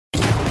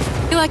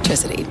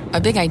Electricity,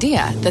 a big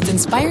idea that's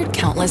inspired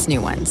countless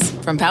new ones.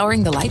 From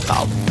powering the light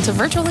bulb to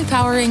virtually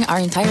powering our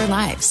entire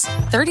lives.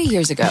 30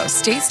 years ago,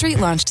 State Street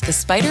launched the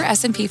SPDR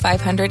S&P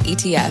 500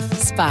 ETF,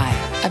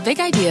 SPY. A big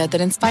idea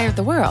that inspired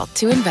the world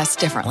to invest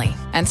differently.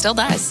 And still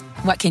does.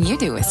 What can you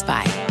do with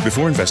SPY?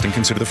 Before investing,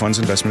 consider the fund's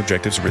investment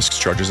objectives, risks,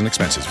 charges, and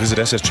expenses. Visit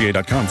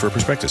ssga.com for a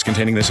prospectus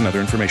containing this and other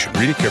information.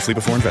 Read it carefully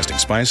before investing.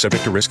 SPY is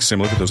subject to risks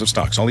similar to those of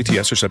stocks. All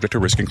ETFs are subject to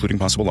risk, including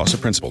possible loss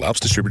of principal. Alps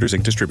Distributors,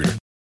 Inc. Distributor.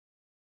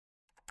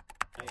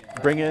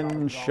 Bring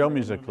in show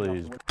music,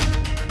 please.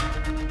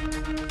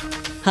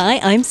 Hi,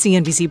 I'm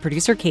CNBC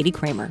producer Katie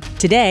Kramer.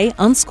 Today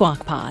on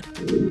Squawk Pod.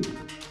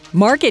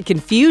 Market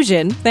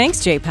confusion.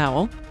 Thanks, Jay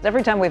Powell.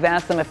 Every time we've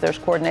asked them if there's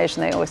coordination,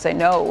 they always say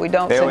no, we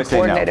don't think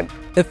coordinated. No.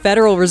 The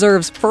Federal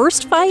Reserve's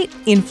first fight,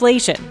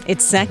 inflation.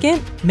 Its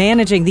second,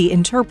 managing the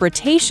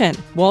interpretation.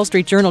 Wall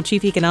Street Journal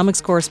chief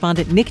economics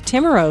correspondent Nick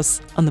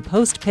Timiraos on the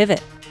Post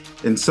Pivot.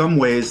 In some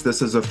ways,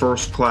 this is a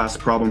first-class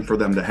problem for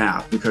them to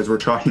have because we're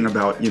talking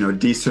about,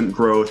 decent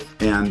growth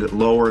and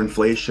lower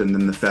inflation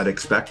than the Fed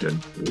expected.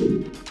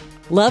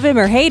 Love him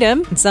or hate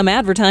him, some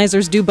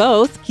advertisers do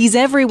both. He's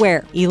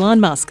everywhere. Elon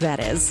Musk,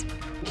 that is.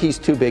 He's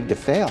too big to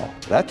fail.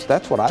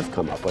 That's what I've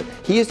come up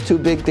with. He is too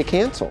big to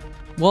cancel.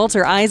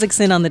 Walter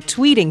Isaacson on the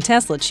tweeting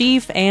Tesla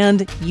chief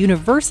and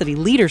university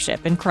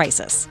leadership in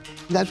crisis.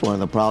 That's one of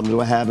the problems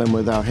we're having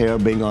with our hair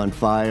being on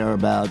fire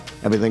about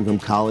everything from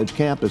college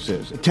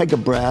campuses. Take a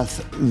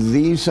breath.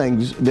 These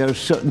things, there are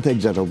certain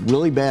things that are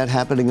really bad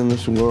happening in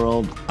this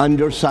world.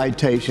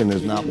 Under-citation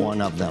is not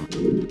one of them.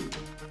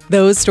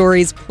 Those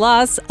stories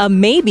plus a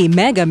maybe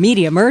mega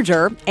media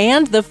merger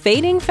and the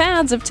fading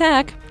fads of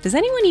tech. Does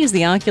anyone use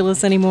the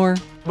Oculus anymore?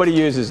 Nobody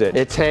uses it.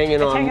 It's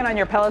hanging on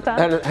your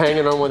Peloton?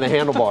 Hanging on one of the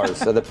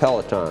handlebars of the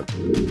Peloton.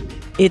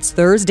 It's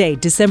Thursday,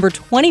 December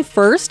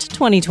 21st,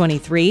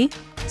 2023.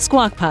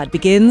 Squawk Pod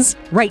begins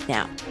right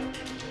now.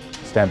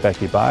 Stand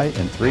Becky by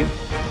in 3,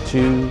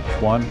 2,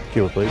 1.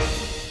 Cue it,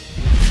 please.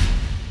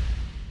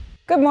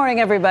 Good morning,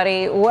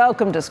 everybody.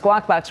 Welcome to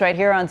Squawk Box right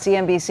here on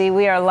CNBC.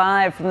 We are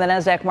live from the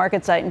NASDAQ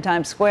market site in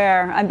Times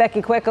Square. I'm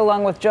Becky Quick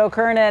along with Joe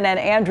Kernan and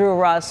Andrew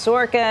Ross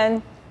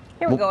Sorkin.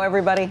 Here we go,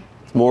 everybody.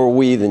 It's more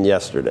we than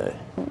yesterday.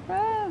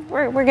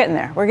 We're getting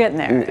there. We're getting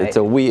there. It's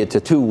a we. It's a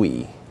two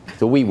we.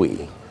 It's a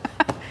wee.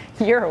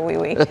 You're a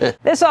wee-wee.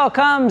 This all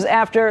comes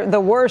after the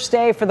worst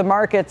day for the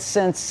markets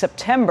since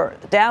September.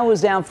 The Dow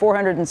was down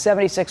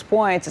 476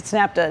 points. It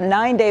snapped a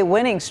 9-day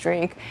winning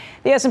streak.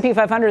 The S&P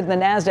 500 and the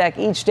NASDAQ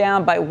each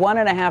down by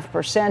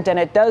 1.5%, and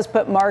it does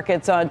put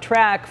markets on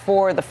track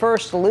for the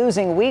first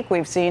losing week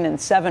we've seen in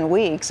 7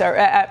 weeks, or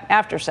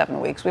after 7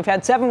 weeks. We've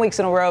had 7 weeks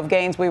in a row of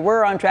gains. We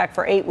were on track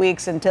for 8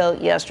 weeks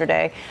until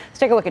yesterday. Let's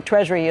take a look at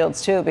Treasury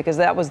yields, too, because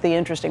that was the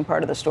interesting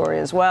part of the story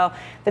as well.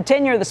 The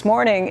 10-year this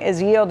morning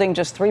is yielding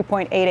just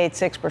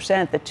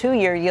 3.886%, the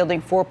 2-year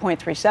yielding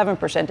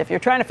 4.37%. If you're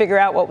trying to figure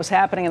out what was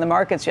happening in the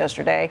markets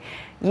yesterday,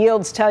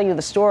 yields tell you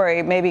the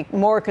story, maybe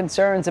more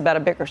concerns about a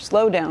bigger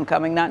slowdown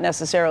coming, not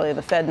necessarily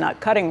the Fed not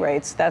cutting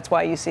rates. That's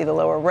why you see the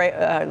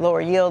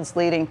lower yields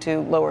leading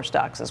to lower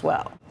stocks as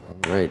well.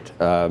 Right.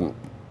 That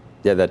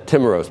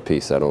Timiraos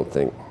piece I don't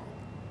think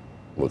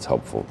was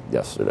helpful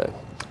yesterday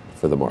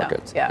for the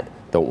markets. No, yeah.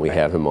 Don't we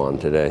have him on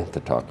today to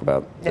talk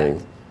about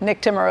things?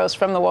 Nick Timiraos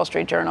from the Wall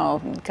Street Journal,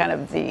 kind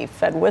of the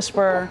Fed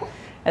whisperer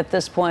at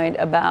this point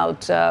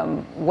about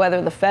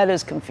whether the Fed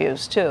is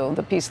confused, too.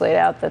 The piece laid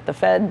out that the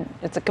Fed,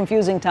 it's a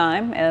confusing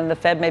time, and the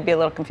Fed may be a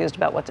little confused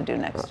about what to do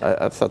next.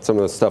 I thought some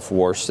of the stuff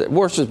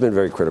Warsh has been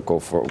very critical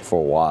for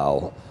a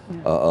while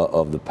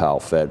of the Powell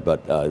Fed,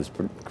 but it was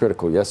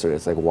critical yesterday.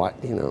 It's like, why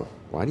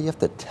do you have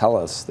to tell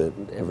us that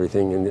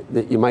everything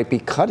that you might be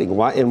cutting?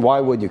 Why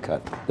would you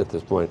cut at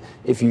this point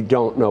if you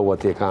don't know what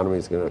the economy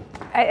is going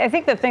to? I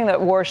think the thing that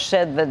Warsh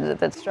said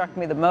that struck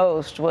me the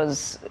most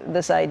was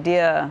this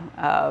idea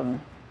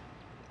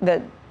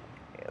that,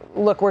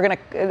 look, we're going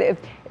to.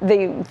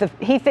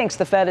 He thinks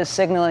the Fed is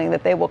signaling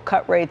that they will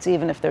cut rates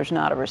even if there's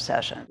not a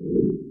recession.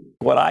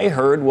 What I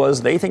heard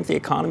was they think the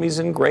economy's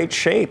in great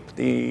shape.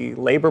 The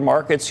labor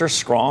markets are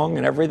strong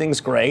and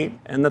everything's great,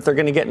 and that they're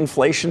going to get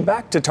inflation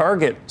back to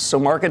target. So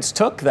markets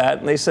took that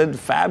and they said,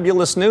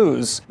 fabulous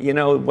news.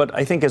 What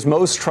I think is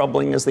most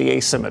troubling is the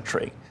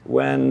asymmetry.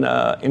 When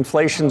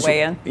inflation's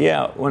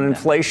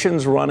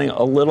inflation's running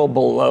a little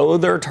below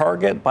their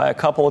target by a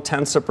couple of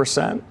tenths of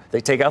percent,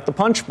 they take out the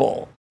punch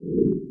bowl.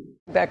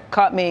 That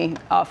caught me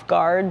off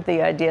guard,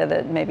 the idea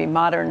that maybe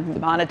modern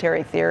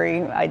monetary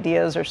theory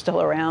ideas are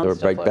still around.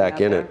 They're right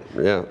back in it.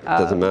 Yeah, it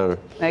doesn't matter.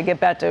 They get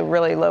back to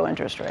really low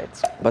interest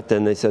rates. But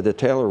then they said the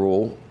Taylor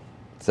rule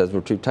says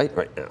we're too tight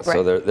right now.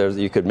 Right. So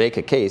you could make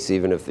a case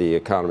even if the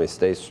economy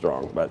stays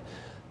strong. But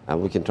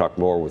we can talk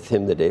more with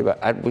him today.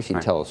 But I wish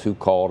he'd tell us who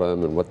called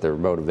him and what their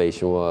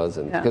motivation was.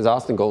 And because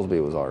Austin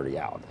Goolsbee was already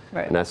out.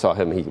 Right. And I saw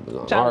him, he was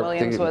on John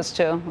Williams was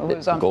too. Who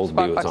was on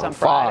Goolsbee was on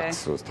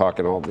Fox, was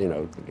talking all,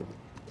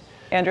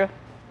 Andrew?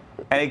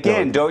 And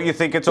again, don't you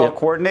think it's all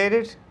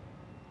coordinated?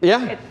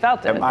 Yeah. It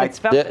felt it.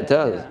 It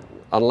does. Yeah.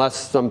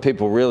 Unless some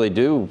people really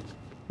do,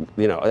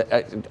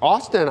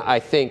 Austin,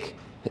 I think,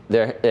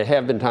 there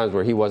have been times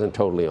where he wasn't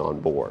totally on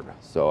board.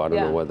 So I don't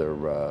know whether.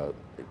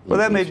 Well,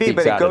 that may be,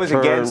 but it goes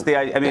against the.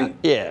 I mean,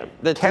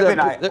 Kevin.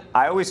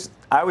 I always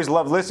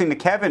love listening to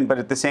Kevin, but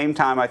at the same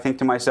time, I think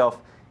to myself,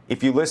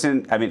 if you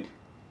listen, I mean,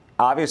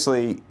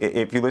 obviously,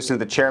 if you listen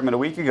to the chairman a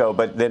week ago,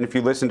 but then if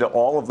you listen to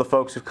all of the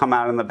folks who've come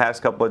out in the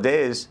past couple of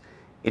days,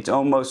 it's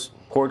almost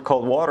poured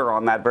cold water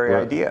on that very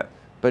idea.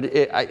 But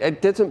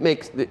it doesn't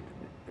make.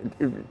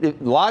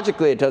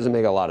 Logically, it doesn't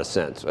make a lot of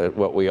sense.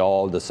 What we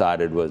all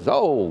decided was,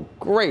 oh,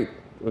 great,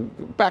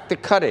 back to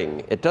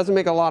cutting. It doesn't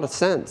make a lot of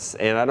sense.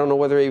 And I don't know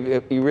whether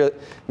he really,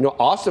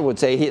 Austin would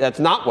say that's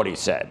not what he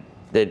said.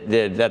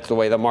 That's the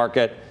way the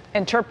market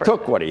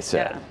took what he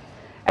said. Yeah.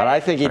 But I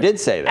think he did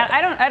say that.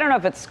 I don't know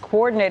if it's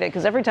coordinated,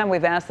 because every time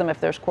we've asked them if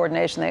there's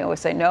coordination, they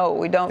always say no.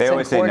 We don't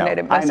send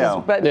coordinated messages. I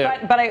know.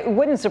 But it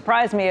wouldn't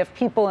surprise me if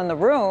people in the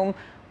room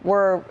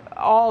were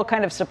all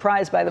kind of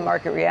surprised by the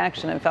market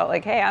reaction and felt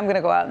like, hey, I'm going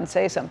to go out and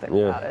say something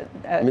about it.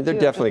 I mean, they're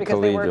definitely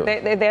collegial.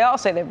 They all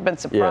say they've been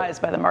surprised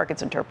by the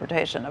market's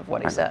interpretation of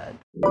what he said.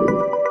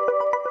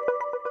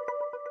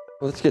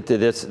 Let's get to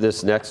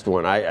this next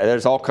one.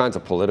 There's all kinds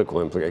of political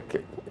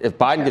implications. If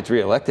Biden gets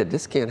reelected,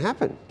 this can't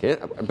happen.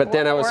 But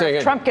then I was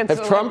saying,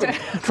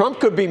 if Trump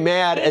could be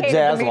mad at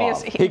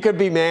Zaslav. He could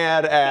be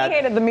mad at. He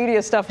hated the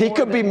media stuff. He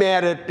could be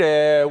mad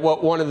at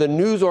what one of the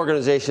news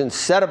organizations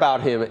said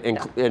about him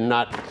and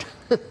not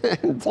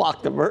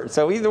block the merger.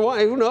 So either one,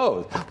 who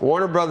knows?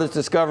 Warner Brothers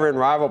Discovery and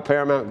rival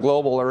Paramount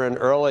Global are in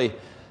early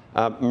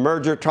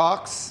merger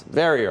talks.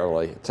 Very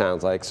early, it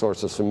sounds like.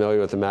 Sources familiar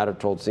with the matter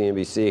told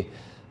CNBC.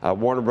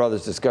 Warner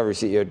Brothers Discovery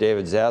CEO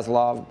David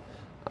Zaslav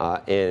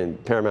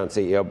and Paramount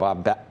CEO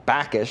Bob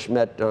Bakish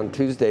met on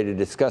Tuesday to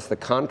discuss the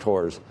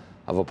contours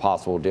of a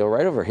possible deal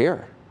right over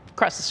here.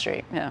 Across the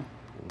street, yeah.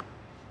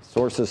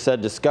 Sources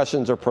said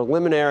discussions are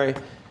preliminary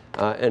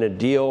and a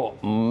deal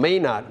may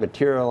not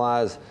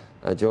materialize.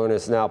 Join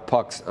us now,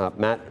 Puck's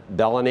Matt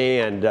Bellany.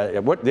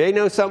 And what they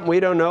know something we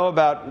don't know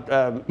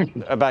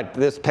about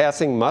this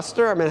passing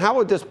muster? I mean, how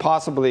would this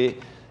possibly...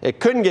 It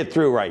couldn't get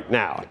through right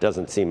now, it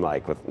doesn't seem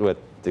like, with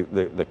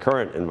the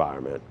current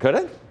environment. Could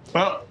it?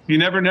 Well, you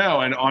never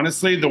know. And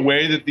honestly, the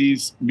way that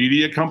these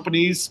media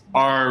companies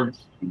are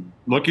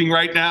looking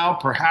right now,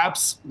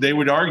 perhaps they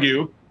would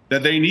argue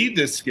that they need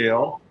this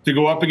scale to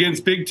go up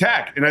against big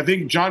tech. And I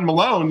think John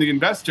Malone, the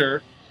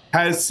investor,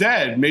 has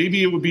said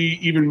maybe it would be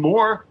even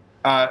more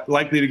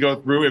likely to go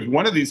through if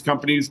one of these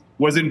companies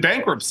was in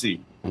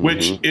bankruptcy,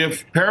 which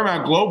if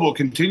Paramount Global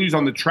continues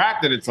on the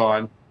track that it's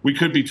on, we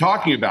could be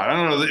talking about. I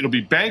don't know that it'll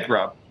be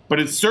bankrupt, but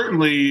it's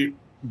certainly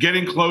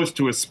getting close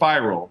to a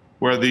spiral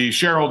where the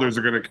shareholders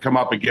are going to come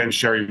up against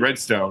Sherry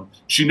Redstone.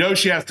 She knows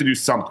she has to do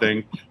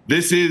something.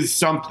 This is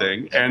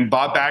something. And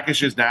Bob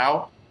Bakish is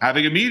now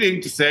having a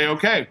meeting to say,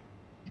 okay,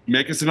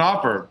 make us an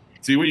offer.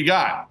 See what you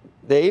got.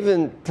 They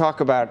even talk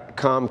about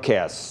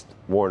Comcast,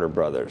 Warner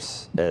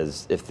Brothers,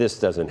 as if this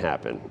doesn't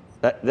happen.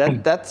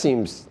 That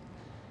seems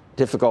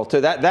difficult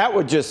too. That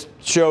would just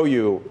show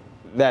you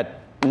that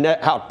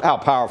how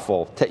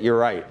powerful, you're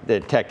right,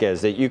 that tech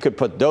is, that you could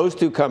put those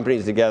two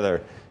companies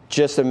together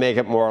just to make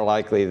it more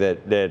likely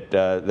that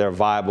they're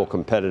viable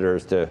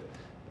competitors to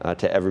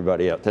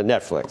everybody else, to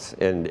Netflix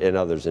and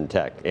others in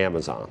tech,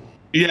 Amazon.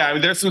 Yeah, I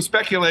mean, there's some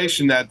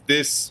speculation that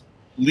this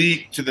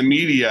leak to the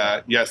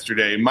media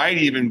yesterday might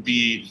even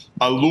be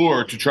a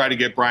lure to try to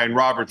get Brian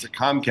Roberts at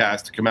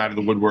Comcast to come out of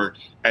the woodwork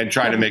and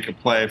try to make a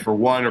play for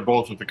one or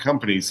both of the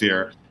companies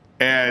here.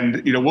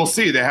 And, we'll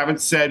see. They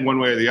haven't said one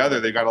way or the other.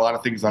 They've got a lot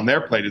of things on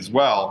their plate as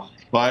well,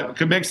 but it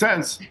could make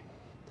sense.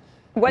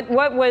 What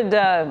would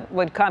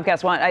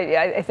Comcast want?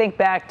 I think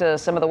back to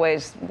some of the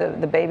ways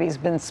the baby's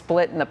been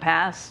split in the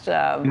past.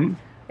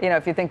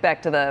 If you think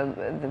back to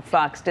the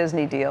Fox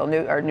Disney deal,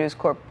 or News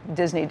Corp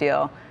Disney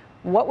deal,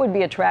 what would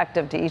be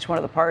attractive to each one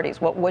of the parties?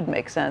 What would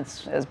make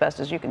sense, as best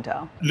as you can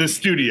tell? The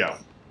studio.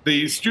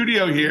 The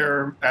studio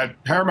here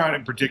at Paramount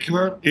in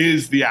particular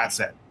is the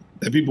asset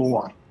that people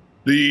want.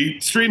 The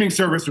streaming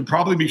service would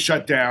probably be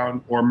shut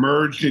down or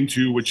merged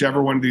into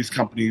whichever one of these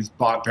companies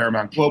bought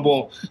Paramount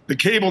Global. The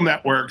cable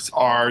networks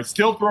are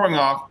still throwing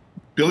off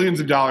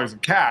billions of dollars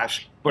of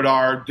cash, but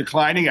our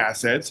declining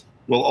assets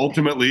will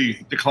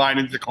ultimately decline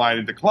and decline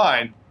and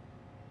decline.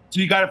 So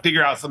you got to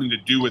figure out something to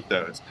do with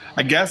those.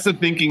 I guess the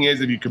thinking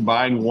is if you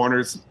combine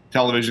Warner's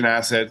television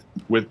assets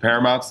with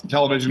Paramount's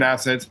television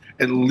assets,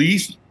 at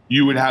least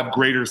you would have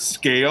greater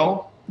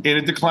scale in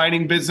a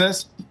declining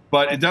business.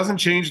 But it doesn't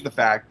change the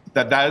fact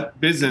that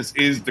business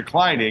is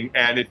declining.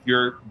 And if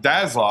you're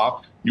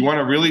Zaslav, you want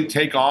to really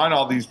take on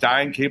all these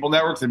dying cable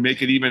networks and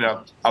make it even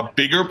a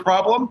bigger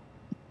problem?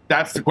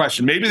 That's the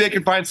question. Maybe they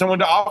can find someone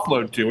to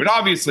offload to. And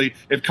obviously,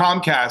 if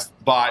Comcast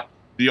bought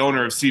the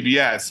owner of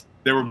CBS,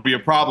 there would be a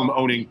problem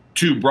owning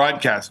two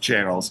broadcast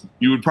channels.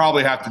 You would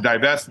probably have to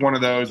divest one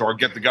of those or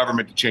get the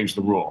government to change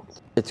the rule.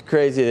 It's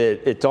crazy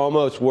that it's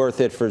almost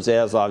worth it for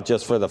Zaslav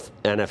just for the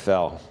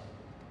NFL.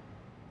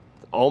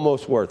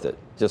 Almost worth it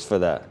just for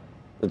that.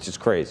 It's just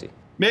crazy.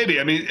 Maybe.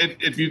 I mean,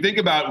 if you think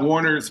about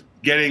Warner's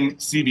getting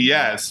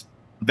CBS,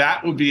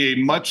 that would be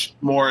a much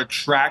more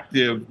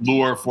attractive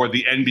lure for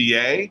the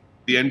NBA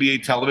the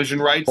NBA television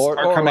rights are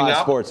or coming live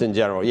up. sports in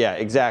general. Yeah,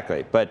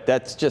 exactly. But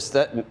that's just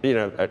that.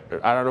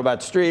 I don't know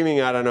about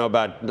streaming. I don't know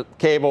about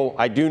cable.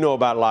 I do know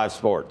about live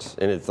sports,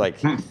 and it's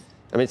like, I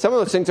mean, some of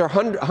those things are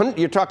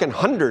you're talking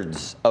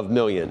hundreds of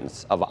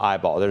millions of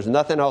eyeballs. There's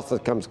nothing else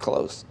that comes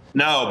close.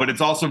 No, but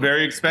it's also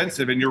very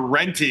expensive, and you're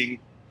renting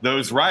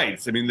those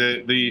rights. I mean,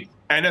 the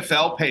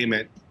NFL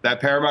payment that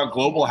Paramount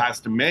Global has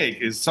to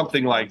make is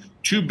something like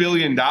 $2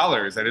 billion,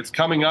 and it's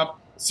coming up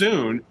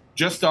soon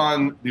just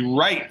on the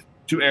right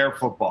to air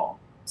football.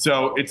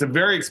 So it's a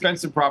very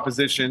expensive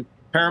proposition.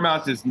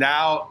 Paramount is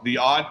now the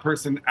odd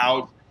person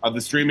out of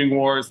the streaming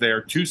wars. They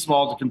are too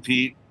small to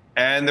compete,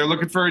 and they're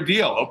looking for a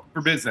deal, open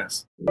for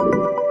business.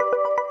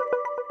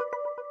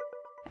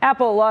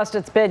 Apple lost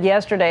its bid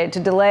yesterday to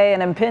delay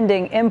an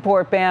impending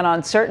import ban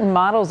on certain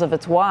models of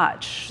its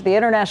watch. The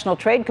International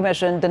Trade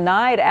Commission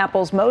denied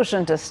Apple's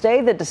motion to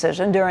stay the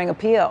decision during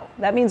appeal.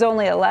 That means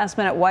only a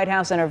last-minute White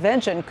House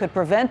intervention could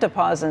prevent a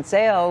pause in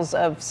sales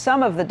of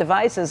some of the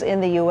devices in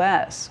the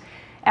U.S.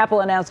 Apple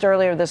announced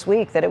earlier this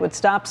week that it would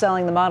stop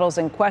selling the models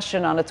in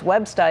question on its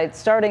website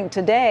starting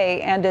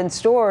today and in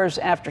stores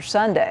after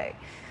Sunday.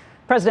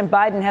 President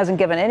Biden hasn't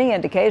given any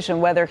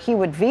indication whether he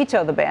would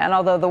veto the ban,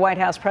 although the White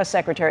House press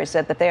secretary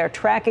said that they are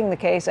tracking the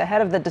case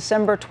ahead of the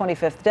December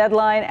 25th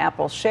deadline.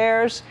 Apple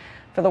shares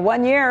for the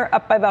 1 year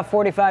up by about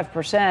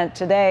 45%.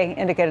 Today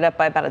indicated up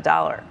by about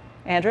 $1.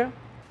 Andrew?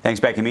 Thanks,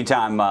 Becky.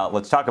 Meantime,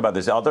 let's talk about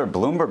this other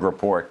Bloomberg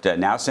report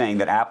now saying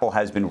that Apple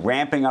has been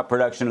ramping up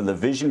production of the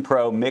Vision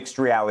Pro mixed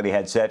reality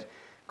headset.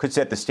 Could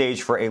set the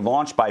stage for a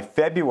launch by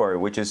February,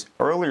 which is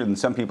earlier than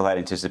some people had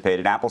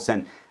anticipated. Apple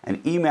sent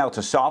an email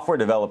to software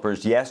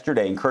developers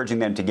yesterday encouraging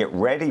them to get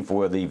ready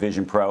for the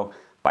Vision Pro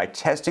by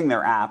testing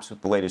their apps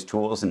with the latest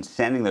tools and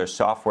sending their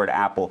software to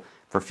Apple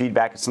for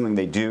feedback. It's something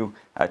they do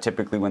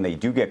typically when they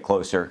do get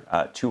closer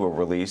to a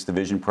release. The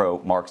Vision Pro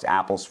marks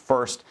Apple's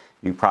first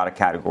new product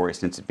category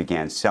since it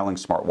began selling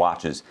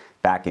smartwatches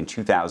back in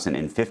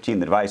 2015.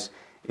 The device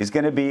is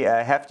going to be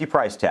a hefty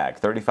price tag,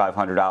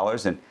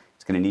 $3,500, and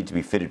it's going to need to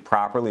be fitted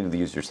properly to the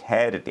user's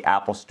head at the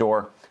Apple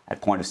Store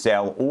at point of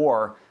sale,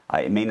 or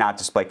it may not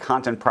display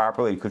content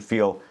properly. It could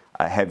feel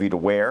heavy to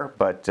wear,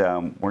 but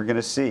we're going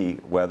to see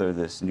whether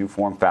this new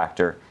form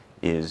factor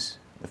is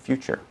the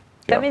future.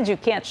 That means you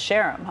can't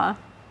share them, huh?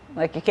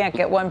 Like you can't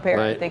get one pair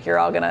and think you're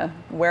all going to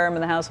wear them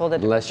in the household.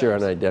 Unless you're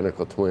an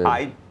identical twin.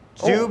 I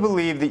do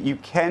believe that you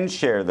can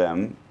share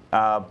them,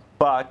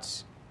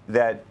 but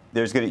that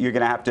you're going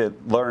to have to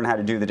learn how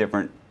to do the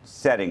different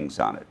settings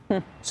on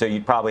it. So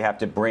you'd probably have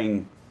to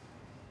bring,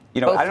 I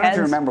don't know if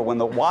you remember when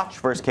the watch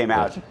first came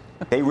out,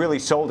 they really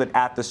sold it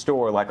at the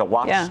store like a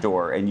watch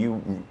store,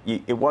 and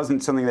it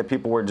wasn't something that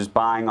people were just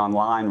buying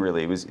online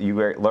really. It was you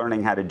were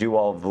learning how to do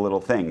all of the little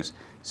things.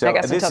 So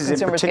this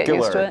is in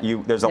particular,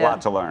 there's a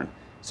lot to learn.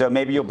 So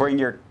maybe you'll bring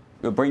your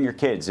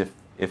kids if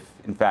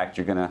in fact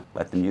you're going to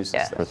let them use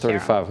this. For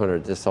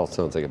 $3,500, this all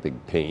sounds like a big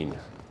pain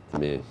to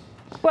me.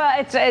 Well,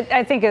 I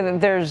think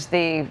there's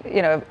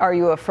are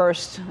you a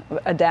first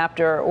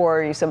adapter or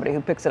are you somebody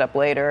who picks it up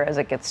later as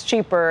it gets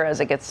cheaper, as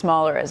it gets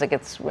smaller,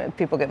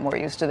 people get more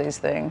used to these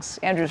things.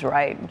 Andrew's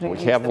right.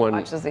 We have one.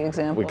 Watch as the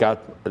example.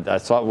 I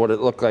saw what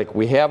it looked like.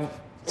 We have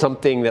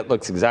something that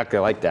looks exactly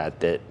like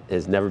that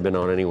has never been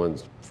on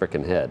anyone's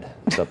freaking head.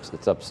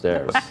 It's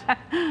upstairs.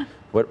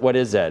 What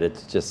is that?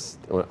 It's just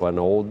an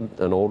old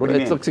one.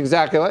 It looks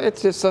exactly like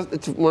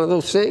it's one of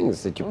those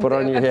things that you put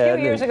on your head. A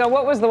few years ago,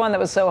 what was the one that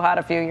was so hot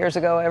a few years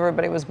ago?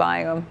 Everybody was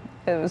buying them.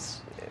 It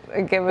was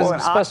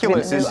supposed to be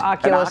the new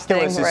Oculus thing.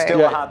 Oculus is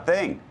still a hot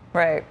thing.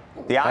 Right.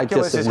 The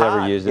Oculus is hot.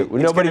 Never used it.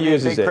 Nobody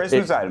uses it.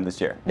 Christmas item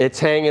this year. It's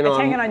hanging on. It's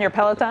hanging on your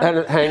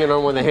Peloton. Hanging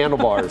on one of the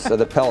handlebars of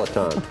the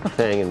Peloton. It's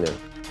hanging there.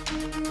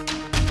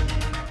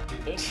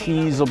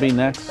 Cheese will be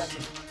next.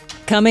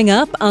 Coming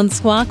up on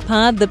Squawk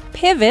Pod, the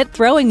pivot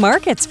throwing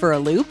markets for a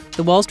loop.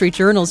 The Wall Street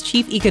Journal's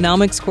chief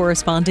economics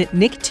correspondent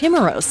Nick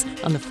Timiraos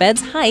on the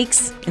Fed's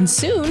hikes and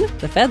soon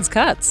the Fed's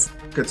cuts.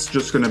 It's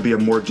just going to be a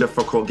more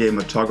difficult game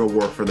of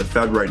tug-of-war for the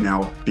Fed right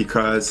now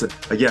because,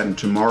 again,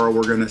 tomorrow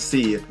we're going to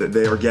see that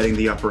they are getting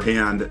the upper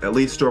hand, at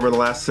least over the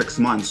last 6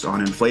 months,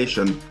 on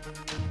inflation.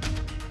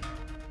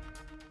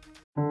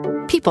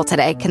 People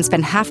today can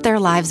spend half their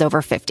lives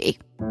over 50.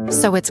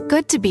 So it's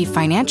good to be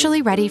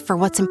financially ready for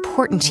what's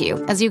important to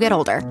you as you get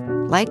older,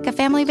 like a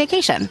family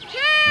vacation.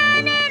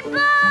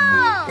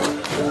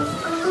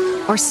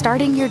 Or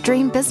starting your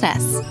dream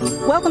business.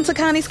 Welcome to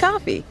Connie's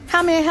Coffee.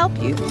 How may I help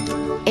you?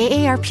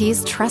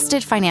 AARP's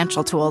trusted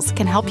financial tools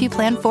can help you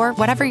plan for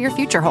whatever your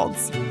future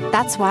holds.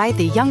 That's why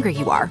the younger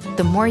you are,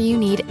 the more you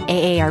need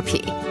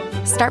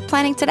AARP. Start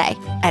planning today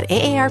at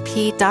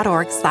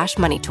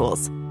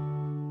aarp.org/moneytools.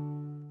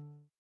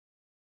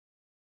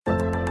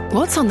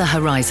 What's on the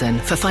horizon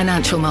for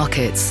financial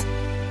markets?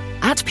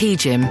 At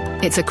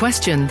PGIM, it's a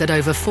question that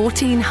over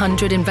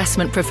 1,400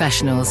 investment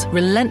professionals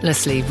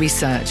relentlessly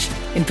research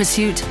in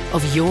pursuit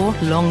of your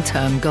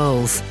long-term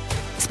goals.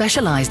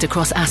 Specialized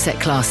across asset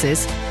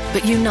classes,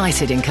 but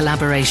united in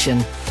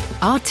collaboration,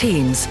 our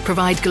teams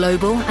provide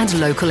global and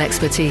local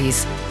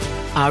expertise.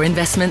 Our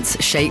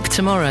investments shape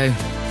tomorrow,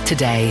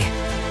 today.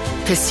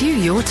 Pursue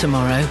your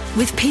tomorrow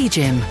with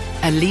PGIM,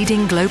 a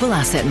leading global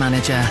asset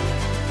manager.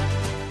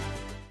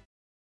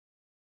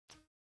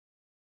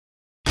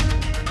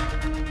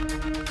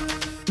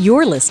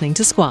 You're listening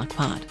to Squawk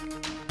Pod.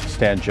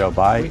 Stand Joe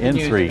by in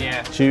 3,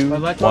 2,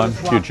 1,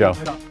 cue Joe.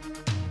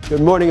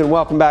 Good morning and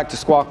welcome back to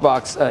Squawk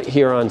Box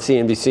here on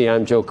CNBC.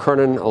 I'm Joe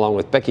Kernan along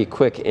with Becky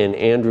Quick and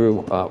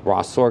Andrew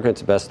Ross Sorkin.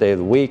 It's the best day of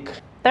the week.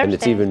 Thursday. And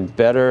it's even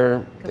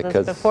better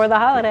because it's before the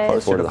holidays.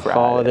 Before the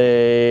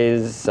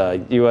holidays.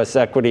 U.S.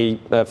 equity.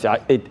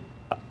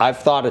 I've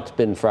thought it's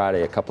been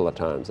Friday a couple of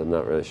times. I'm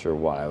not really sure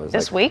why. I was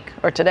this week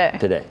or today?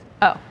 Today.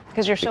 Oh,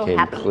 because you're so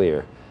happy.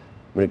 Clear.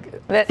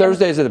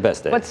 Thursdays are the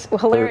best days. What's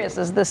hilarious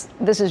is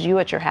this is you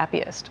at your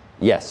happiest.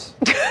 Yes.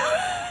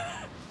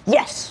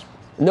 Yes.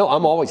 No,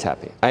 I'm always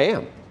happy. I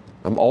am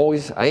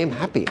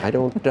happy. I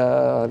don't,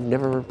 I've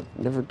never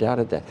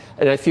doubted that.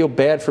 And I feel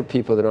bad for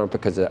people that aren't,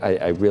 because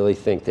I really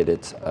think that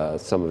it's,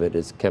 some of it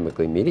is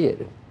chemically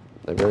mediated.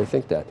 I really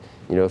think that.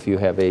 You know, if you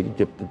have a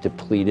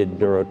depleted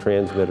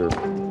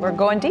neurotransmitter. We're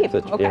going deep.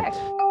 Okay.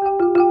 Yeah.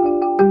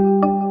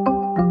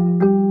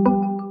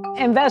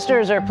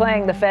 Investors are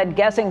playing the Fed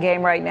guessing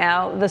game right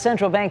now. The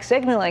central bank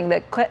signaling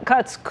that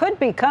cuts could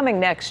be coming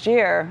next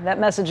year. That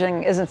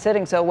messaging isn't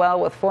sitting so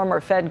well with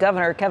former Fed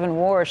Governor Kevin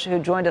Warsh, who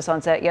joined us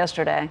on set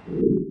yesterday.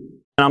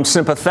 And I'm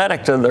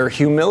sympathetic to their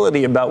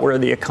humility about where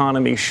the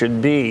economy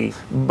should be,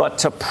 but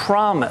to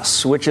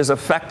promise, which is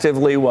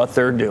effectively what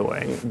they're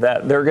doing,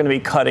 that they're going to be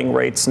cutting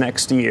rates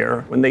next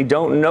year when they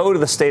don't know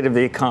the state of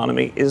the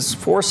economy is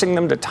forcing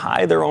them to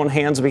tie their own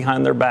hands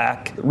behind their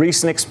back.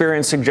 Recent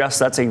experience suggests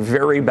that's a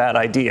very bad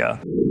idea.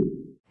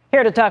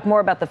 Here to talk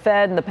more about the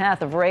Fed and the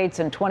path of rates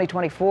in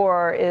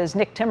 2024 is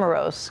Nick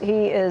Timiraos.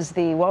 He is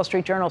the Wall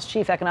Street Journal's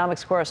chief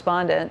economics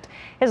correspondent.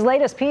 His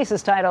latest piece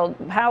is titled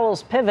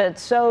 "Powell's Pivot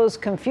Sows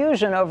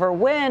Confusion Over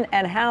When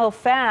and How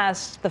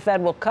Fast the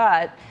Fed Will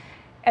Cut."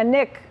 And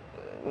Nick,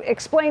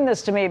 explain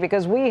this to me,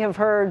 because we have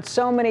heard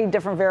so many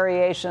different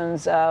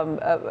variations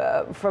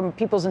from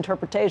people's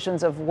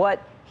interpretations of what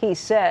he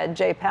said,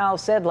 Jay Powell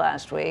said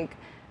last week.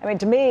 I mean,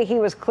 to me, he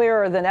was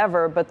clearer than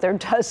ever, but there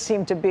does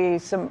seem to be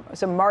some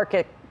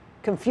market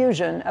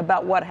confusion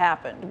about what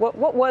happened.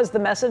 What was the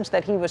message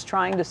that he was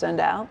trying to send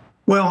out?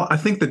 Well, I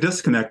think the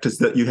disconnect is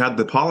that you had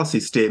the policy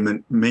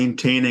statement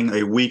maintaining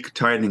a weak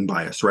tightening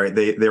bias, right?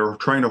 They were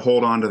trying to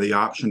hold on to the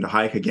option to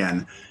hike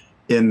again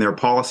in their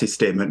policy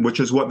statement, which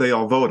is what they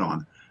all vote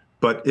on.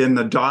 But in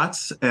the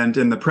dots and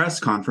in the press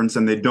conference,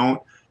 and they don't,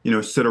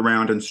 sit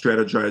around and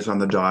strategize on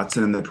the dots.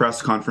 And in the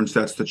press conference,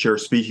 that's the chair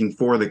speaking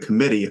for the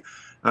committee.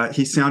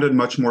 He sounded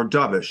much more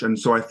dovish. And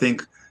so I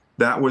think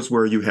that was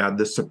where you had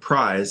the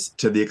surprise,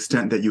 to the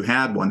extent that you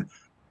had one.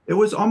 It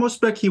was almost,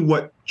 Becky,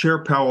 what Chair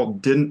Powell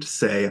didn't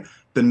say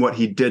than what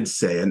he did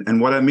say. And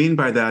what I mean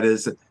by that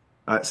is,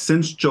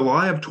 since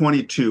July of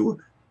 22,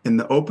 in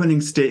the opening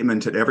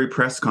statement at every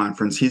press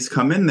conference, he's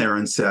come in there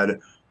and said,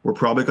 we're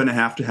probably going to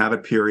have a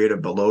period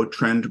of below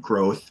trend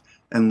growth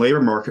and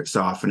labor market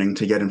softening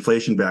to get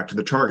inflation back to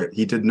the target.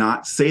 He did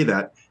not say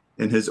that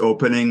in his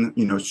opening,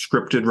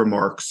 scripted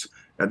remarks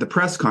at the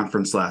press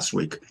conference last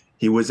week.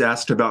 He was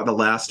asked about the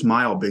last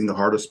mile being the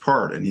hardest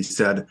part, and he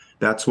said,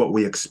 that's what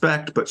we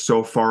expect, but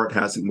so far it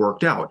hasn't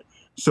worked out.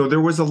 So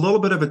there was a little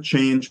bit of a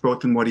change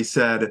both in what he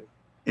said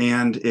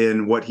and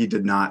in what he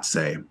did not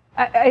say.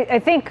 I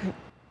think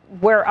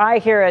where I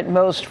hear it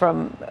most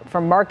from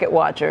market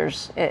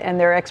watchers and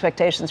their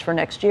expectations for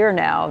next year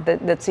now,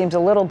 that seems a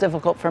little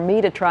difficult for me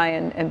to try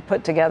and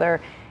put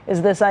together, is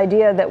this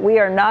idea that we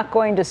are not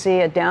going to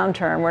see a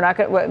downturn. We're not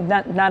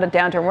a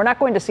downturn. We're not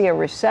going to see a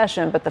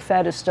recession, but the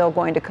Fed is still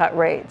going to cut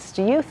rates.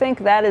 Do you think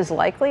that is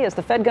likely? Is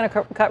the Fed going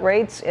to cut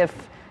rates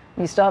if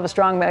you still have a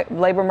strong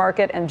labor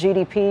market and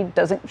GDP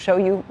doesn't show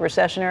you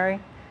recessionary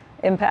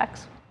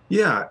impacts?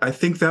 Yeah, I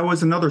think that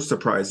was another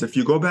surprise. If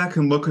you go back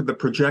and look at the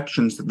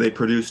projections that they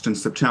produced in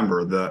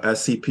September, the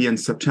SEP in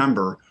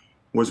September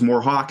was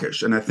more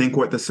hawkish. And I think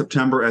what the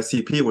September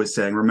SEP was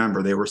saying,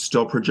 remember, they were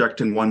still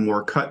projecting one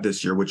more cut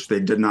this year, which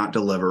they did not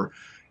deliver.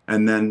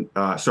 And then,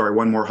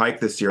 one more hike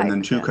this year and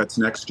then two cuts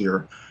next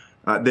year.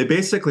 They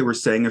basically were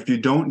saying, if you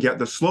don't get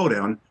the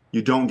slowdown,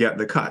 you don't get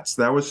the cuts.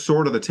 That was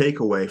sort of the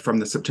takeaway from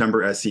the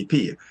September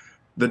SEP.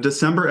 The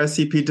December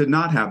SEP did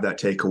not have that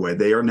takeaway.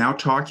 They are now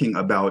talking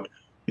about,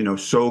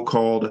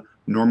 so-called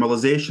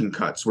normalization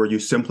cuts, where you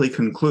simply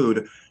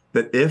conclude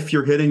that if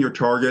you're hitting your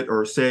target,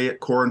 or say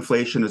core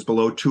inflation is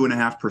below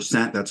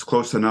 2.5%, that's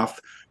close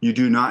enough, you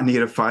do not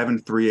need a 5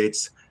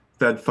 3/8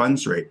 Fed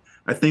funds rate.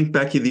 I think,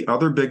 Becky, the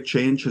other big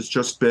change has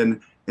just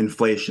been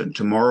inflation.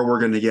 Tomorrow we're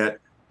going to get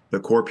the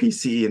core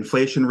PCE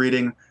inflation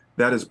reading.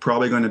 That is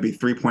probably going to be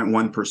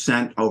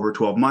 3.1% over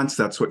 12 months.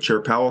 That's what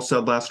Chair Powell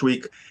said last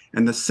week.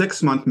 And the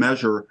 6-month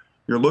measure,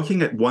 you're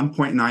looking at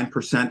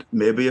 1.9%.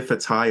 Maybe if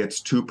it's high,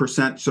 it's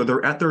 2%. So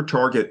they're at their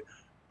target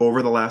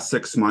over the last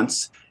 6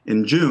 months.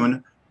 In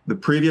June, the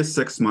previous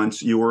 6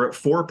 months, you were at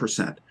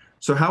 4%.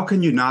 So how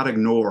can you not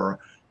ignore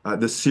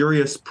the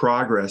serious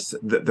progress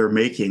that they're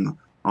making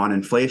on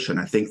inflation?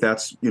 I think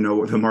that's,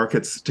 the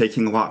market's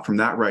taking a lot from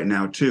that right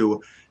now,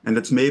 too. And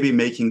it's maybe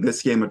making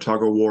this game of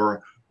tug of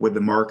war with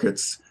the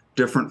markets,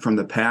 different from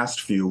the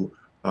past few,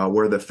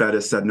 where the Fed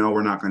has said, no,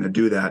 we're not going to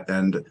do that.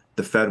 And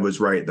the Fed was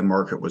right. The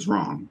market was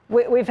wrong.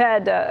 We've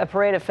had a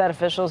parade of Fed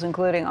officials,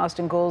 including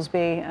Austin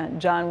Goolsbee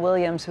and John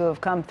Williams, who have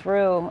come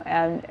through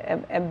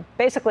and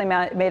basically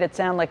made it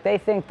sound like they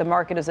think the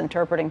market is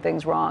interpreting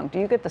things wrong. Do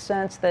you get the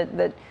sense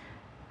that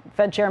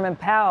Fed Chairman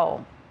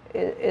Powell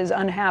is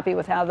unhappy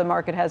with how the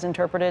market has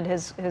interpreted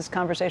his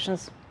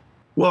conversations?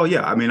 Well,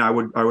 yeah. I mean, I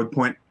would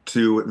point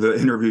to the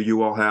interview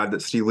you all had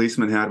that Steve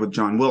Leisman had with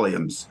John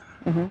Williams.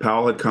 Mm-hmm.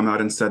 Powell had come out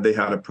and said they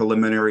had a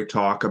preliminary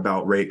talk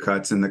about rate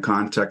cuts in the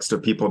context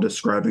of people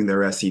describing their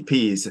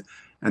SEPs.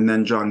 And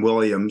then John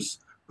Williams,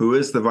 who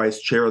is the vice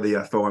chair of the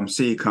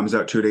FOMC, comes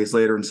out 2 days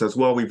later and says,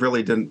 well, we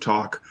really didn't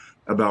talk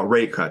about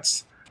rate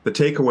cuts. The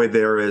takeaway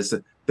there is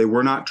they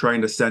were not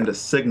trying to send a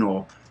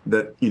signal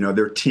that,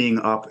 they're teeing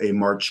up a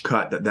March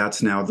cut,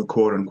 that's now the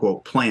quote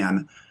unquote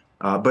plan.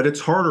 But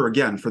it's harder,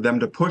 again, for them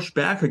to push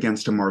back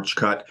against a March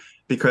cut,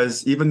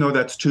 because even though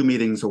that's 2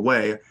 meetings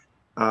away,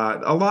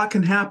 a lot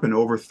can happen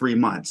over 3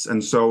 months.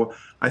 And so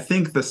I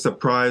think the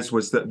surprise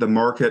was that the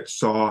market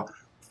saw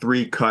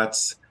 3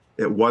 cuts.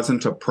 It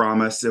wasn't a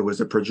promise. It was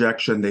a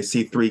projection. They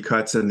see 3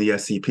 cuts in the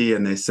SEP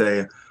and they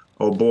say,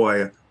 oh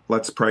boy,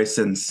 let's price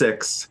in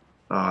 6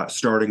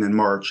 starting in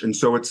March. And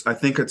so I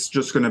think it's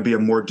just going to be a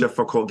more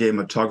difficult game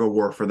of tug of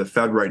war for the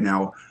Fed right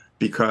now,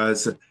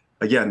 because,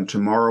 again,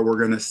 tomorrow we're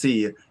going to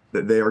see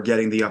that they are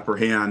getting the upper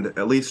hand,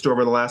 at least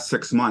over the last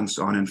 6 months,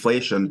 on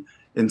inflation.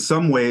 In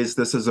some ways,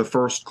 this is a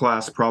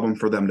first-class problem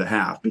for them to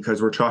have,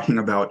 because we're talking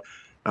about,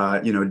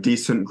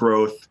 decent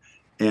growth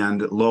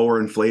and lower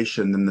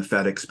inflation than the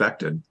Fed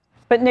expected.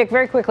 But Nick,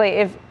 very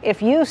quickly,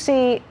 if you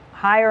see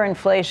higher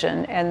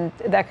inflation, and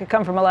that could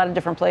come from a lot of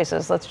different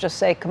places, let's just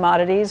say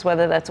commodities,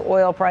 whether that's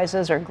oil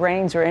prices or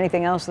grains or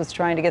anything else that's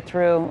trying to get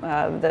through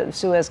the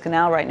Suez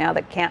Canal right now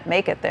that can't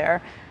make it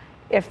there.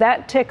 If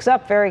that ticks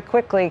up very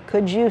quickly,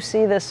 could you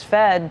see this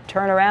Fed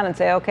turn around and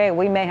say, okay,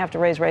 we may have to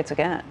raise rates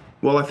again?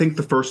 Well, I think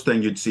the first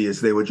thing you'd see is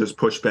they would just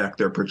push back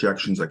their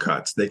projections of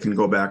cuts. They can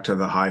go back to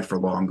the higher for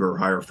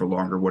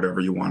longer, whatever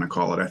you want to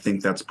call it. I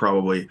think that's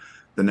probably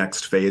the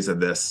next phase of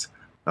this.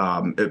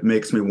 It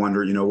makes me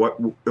wonder, what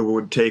it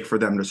would take for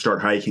them to start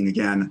hiking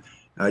again.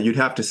 You'd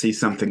have to see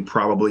something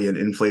probably in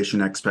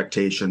inflation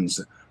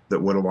expectations that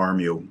would alarm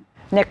you.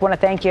 Nick, want to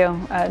thank you.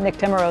 Nick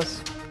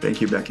Timiraos.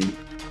 Thank you, Becky.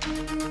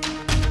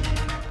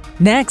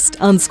 Next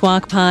on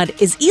Squawk Pod,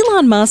 is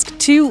Elon Musk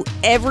too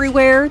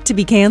everywhere to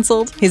be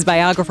canceled? His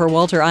biographer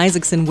Walter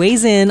Isaacson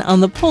weighs in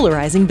on the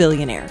polarizing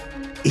billionaire.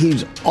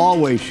 He's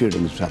always shooting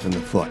himself in the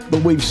foot.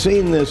 But we've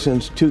seen this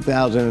since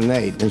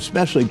 2008, and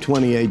especially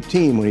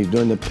 2018 when he's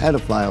doing the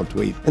pedophile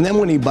tweet. And then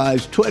when he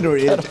buys Twitter,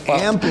 it's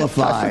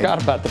amplified. I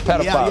forgot about the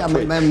pedophile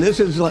tweet. Man, this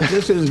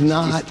is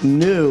not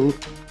new.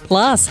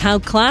 Plus, how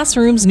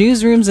classrooms,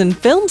 newsrooms, and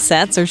film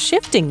sets are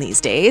shifting these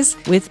days,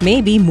 with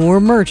maybe more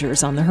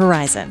mergers on the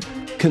horizon.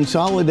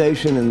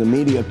 Consolidation in the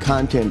media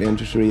content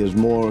industry is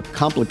more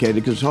complicated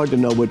because it's hard to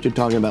know what you're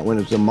talking about when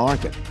it's a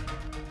market.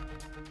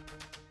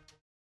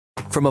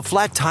 From a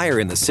flat tire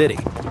in the city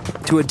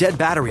to a dead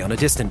battery on a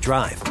distant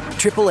drive,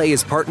 AAA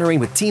is partnering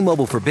with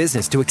T-Mobile for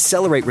Business to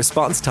accelerate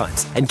response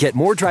times and get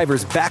more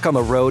drivers back on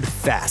the road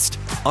fast.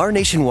 Our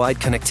nationwide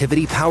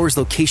connectivity powers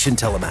location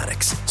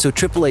telematics, so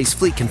AAA's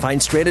fleet can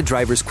find stranded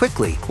drivers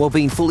quickly while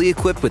being fully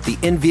equipped with the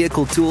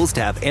in-vehicle tools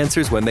to have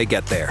answers when they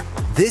get there.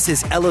 This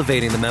is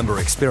elevating the member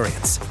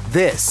experience.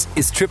 This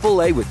is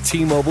AAA with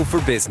T-Mobile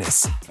for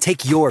Business.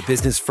 Take your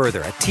business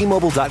further at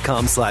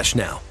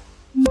T-Mobile.com/now.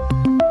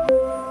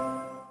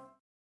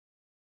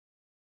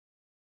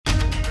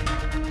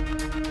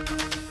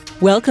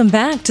 Welcome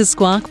back to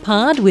Squawk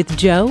Pod with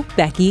Joe,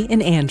 Becky,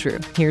 and Andrew.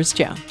 Here's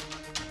Joe.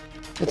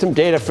 It's some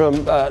data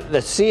from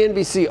the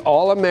CNBC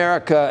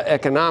All-America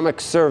Economic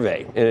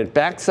Survey, and it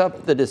backs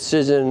up the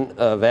decision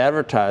of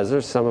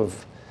advertisers, some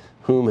of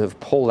whom have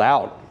pulled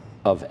out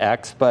of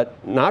X, but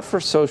not for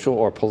social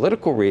or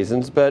political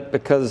reasons, but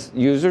because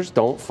users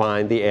don't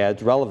find the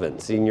ads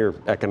relevant. Senior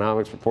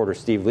economics reporter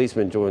Steve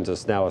Leisman joins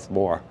us now with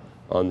more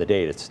on the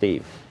data.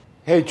 Steve.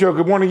 Hey, Joe,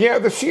 good morning. Yeah,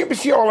 the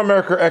CNBC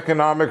All-America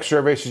Economic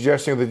Survey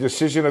suggesting the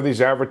decision of these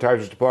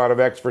advertisers to pull out of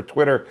X for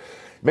Twitter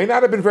may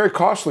not have been very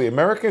costly.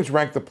 Americans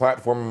rank the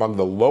platform among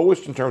the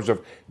lowest in terms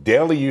of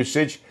daily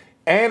usage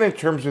and in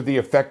terms of the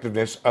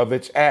effectiveness of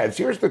its ads.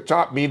 Here's the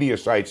top media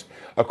sites,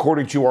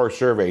 according to our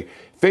survey.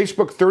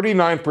 Facebook,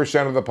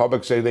 39% of the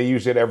public say they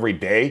use it every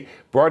day.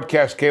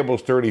 Broadcast cable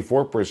is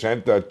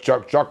 34%.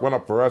 Chuck went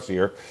up for us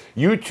here.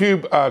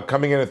 YouTube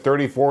coming in at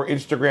 34%.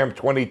 Instagram,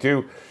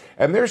 22%.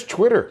 And there's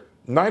Twitter,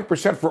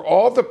 9%. For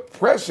all the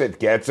press it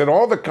gets and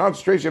all the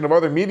concentration of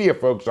other media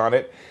folks on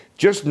it,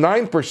 just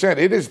 9%.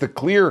 It is the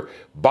clear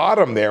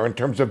bottom there in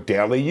terms of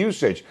daily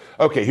usage.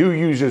 Okay, who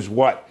uses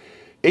what?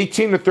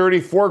 18 to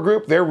 34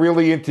 group, they're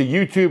really into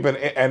YouTube and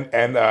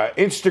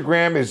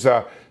Instagram is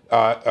and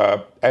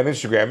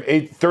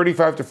Instagram.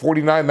 35 to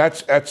 49,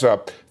 that's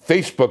a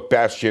Facebook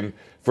bastion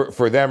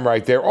for them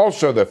right there.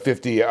 Also the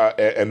 50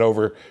 and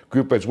over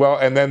group as well.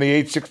 And then the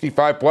age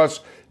 65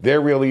 plus,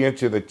 they're really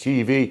into the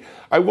TV.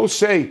 I will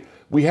say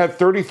We had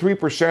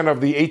 33% of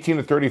the 18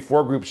 to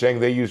 34 group saying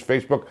they use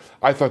Facebook.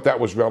 I thought that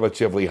was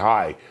relatively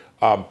high.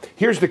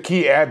 Here's the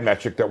key ad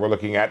metric that we're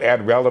looking at,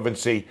 ad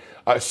relevancy.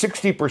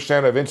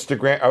 60% of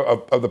Instagram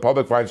of the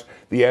public finds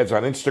the ads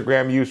on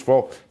Instagram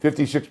useful,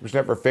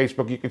 56% for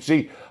Facebook. You can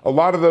see a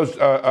lot of those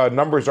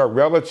numbers are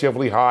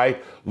relatively high,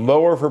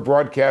 lower for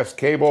broadcast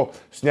cable,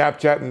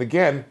 Snapchat, and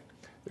again,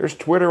 there's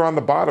Twitter on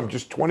the bottom.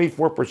 Just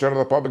 24% of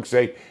the public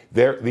say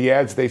the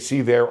ads they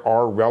see there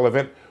are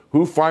relevant.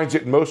 Who finds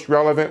it most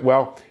relevant?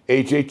 Well,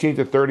 age 18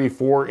 to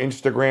 34,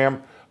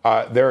 Instagram.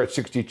 They're at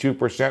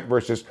 62%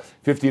 versus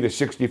 50 to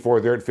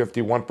 64. They're at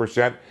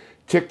 51%.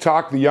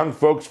 TikTok, the young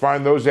folks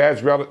find those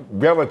ads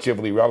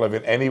relatively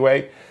relevant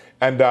anyway.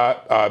 And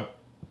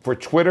for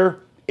Twitter,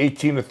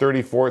 18 to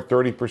 34,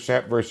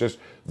 30% versus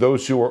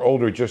those who are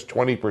older, just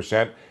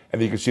 20%.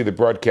 And you can see the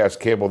broadcast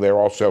cable there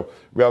also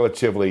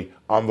relatively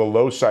on the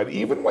low side.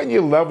 Even when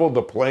you level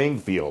the playing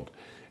field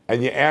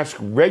and you ask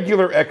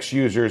regular X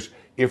users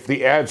if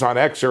the ads on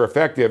X are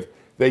effective,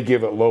 they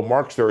give it low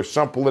marks. There are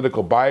some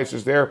political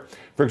biases there.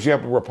 For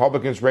example,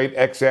 Republicans rate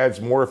X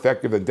ads more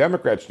effective than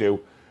Democrats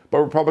do, but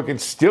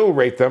Republicans still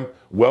rate them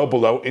well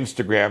below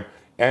Instagram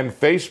and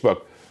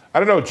Facebook. I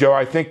don't know, Joe.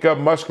 I think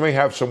Musk may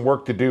have some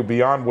work to do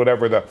beyond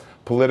whatever the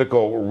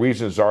political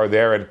reasons are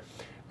there. And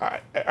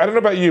I don't know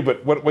about you,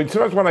 but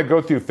sometimes when I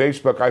go through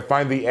Facebook, I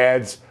find the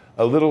ads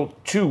a little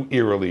too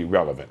eerily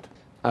relevant.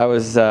 I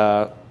wasn't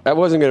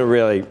going to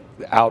really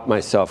out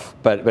myself,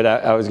 but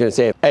I was going to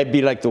say I'd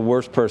be like the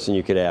worst person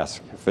you could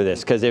ask for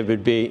this, because it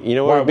would be, you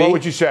know what? What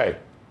would you say?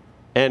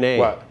 NA.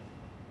 What?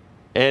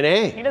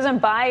 NA. He doesn't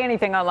buy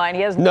anything online.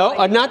 He has no,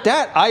 not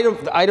that. I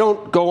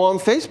don't go on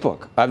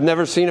Facebook. I've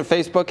never seen a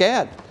Facebook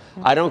ad.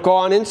 I don't go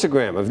on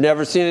Instagram. I've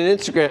never seen an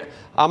Instagram.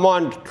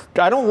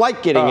 I don't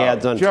like getting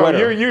ads on Joe, Twitter.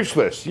 You're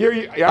useless.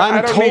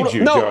 I don't need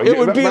you, no, Joe. It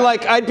would be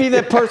like I'd be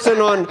the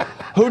person on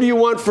who do you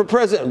want for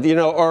president,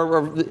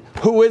 or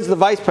who is the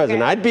vice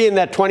president. I'd be in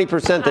that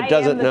 20% that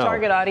doesn't know. I am the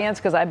target audience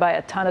because I buy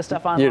a ton of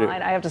stuff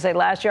online. I have to say,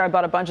 last year I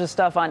bought a bunch of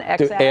stuff on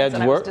X ads,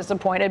 and I was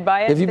disappointed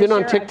by it. Have you been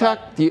on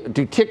TikTok? Do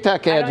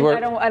TikTok ads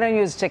work? I don't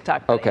use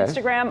TikTok. But okay.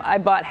 Instagram, I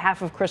bought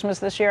half of Christmas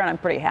this year, and I'm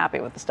pretty happy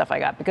with the stuff I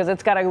got because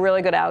it's got a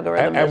really good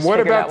algorithm. And what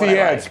about the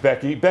ads,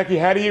 Becky? Becky,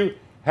 how do you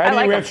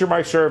answer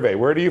my survey?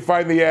 Where do you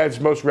find the ads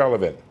most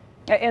relevant?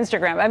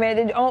 Instagram. I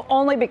mean,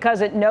 only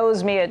because it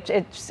knows me.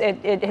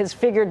 It has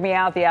figured me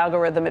out, the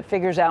algorithm. It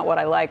figures out what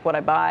I like, what I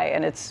buy,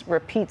 and it's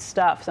repeat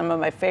stuff. Some of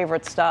my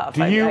favorite stuff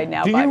I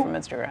now buy from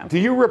Instagram. Do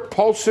you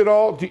repulse at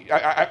all?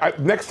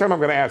 Next time I'm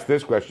going to ask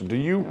this question. Do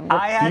you?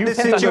 I had this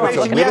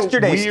situation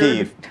yesterday,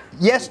 Steve.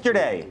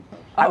 Yesterday.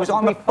 I was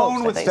on the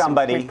phone with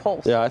somebody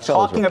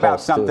talking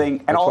about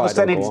something, and all of a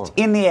sudden it's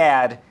in the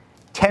ad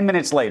 10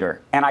 minutes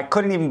later. And I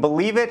couldn't even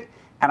believe it.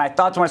 And I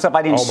thought to myself,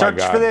 I didn't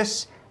search for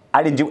this.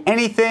 I didn't do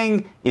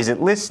anything. Is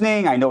it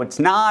listening? I know it's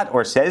not,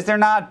 or says they're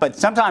not. But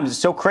sometimes it's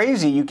so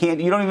crazy you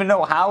don't even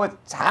know how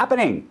it's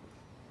happening.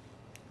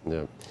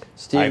 Yeah,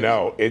 Steve. I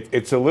know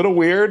it's a little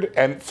weird,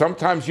 and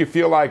sometimes you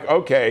feel like,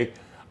 okay,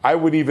 I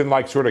would even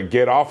sort of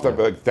get off the.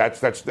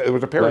 There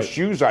was a pair of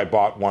shoes I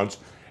bought once,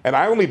 and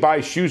I only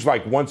buy shoes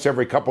once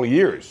every couple of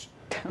years,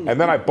 and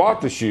then I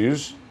bought the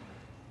shoes.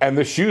 And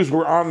the shoes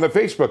were on the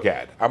Facebook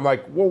ad. I'm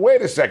like, well,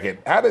 wait a second.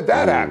 How did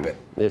that happen?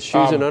 There's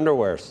shoes and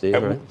underwear,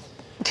 Steve, right?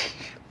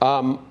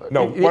 No,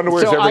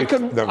 underwear is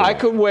every... I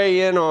could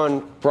weigh in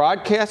on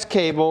broadcast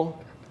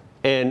cable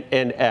and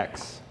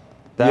X.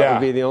 That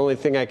would be the only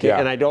thing I can. Yeah.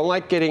 And I don't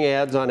like getting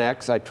ads on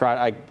X. I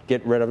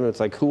get rid of them. It's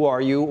like, who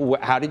are you?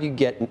 How did you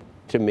get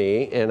to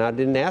me? And I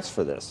didn't ask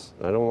for this.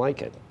 I don't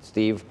like it.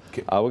 Steve,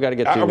 we got to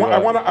get to...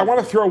 I want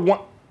to throw one...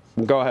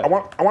 Go ahead. I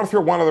want to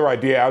throw one other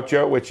idea out,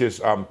 Joe, which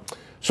is...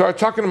 So I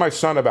was talking to my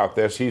son about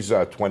this. He's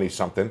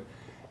 20-something.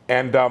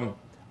 And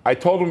I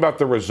told him about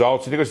the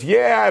results. And he goes,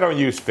 I don't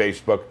use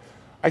Facebook.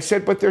 I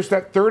said, but there's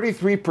that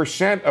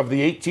 33% of the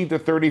 18 to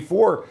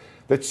 34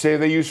 that say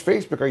they use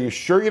Facebook. Are you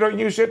sure you don't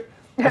use it?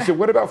 I said,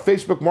 what about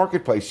Facebook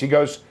Marketplace? He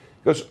goes,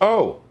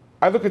 oh,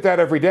 I look at that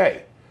every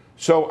day.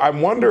 So I'm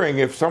wondering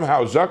if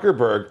somehow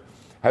Zuckerberg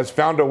has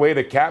found a way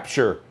to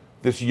capture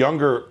this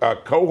younger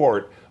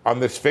cohort on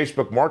this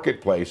Facebook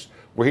Marketplace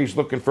where he's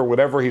looking for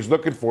whatever he's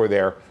looking for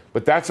there.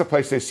 But that's a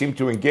place they seem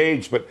to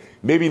engage, but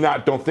maybe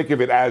don't think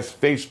of it as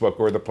Facebook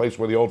or the place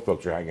where the old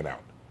folks are hanging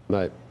out.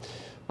 Right.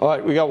 All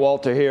right, we got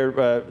Walter here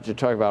to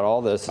talk about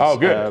all this. Oh,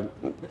 good.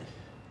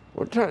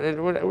 We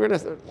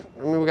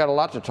got a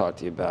lot to talk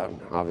to you about,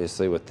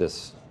 obviously, with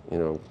this,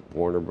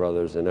 Warner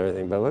Brothers and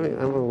everything. But I'm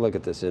going to look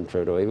at this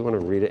intro, though. You want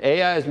to read it?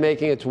 AI is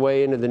making its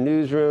way into the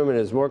newsroom, and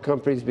as more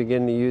companies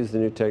begin to use the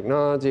new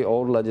technology,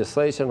 old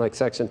legislation like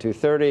Section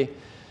 230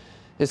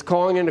 is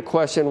calling into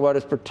question what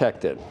is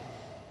protected.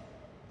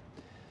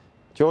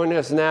 Joining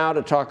us now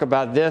to talk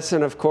about this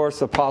and, of course,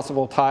 the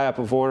possible tie-up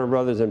of Warner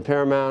Brothers and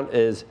Paramount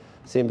is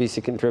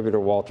CNBC contributor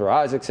Walter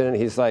Isaacson.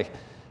 He's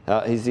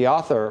he's the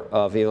author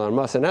of Elon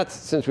Musk. And that's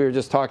since we were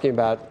just talking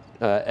about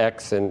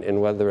X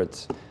and whether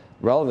it's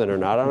relevant or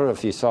not, I don't know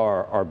if you saw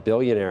our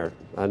billionaire,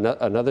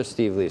 another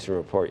Steve Leeson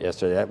report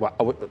yesterday.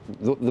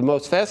 The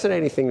most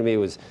fascinating thing to me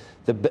was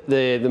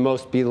the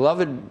most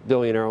beloved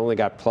billionaire only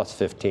got plus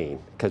 15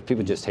 because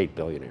people just hate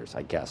billionaires,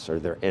 I guess, or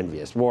they're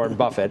envious. Warren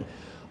Buffett.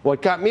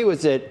 What got me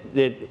was that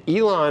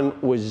Elon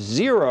was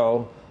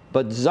 0,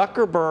 but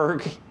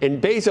Zuckerberg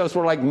and Bezos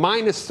were like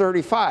minus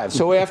 35.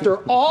 So after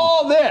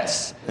all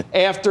this,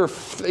 after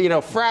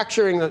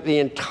fracturing the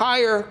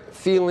entire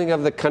feeling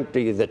of the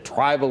country, the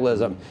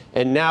tribalism,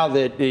 and now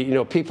that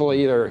people are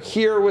either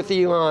here with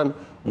Elon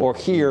or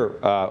here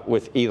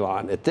with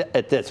Elon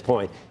at this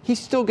point, he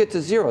still gets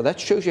a 0. That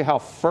shows you how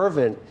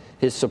fervent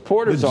his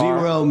supporters are.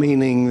 0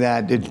 meaning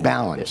that it's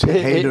balanced.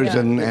 Haters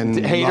and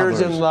haters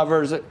lovers. and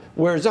lovers.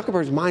 Whereas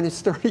Zuckerberg's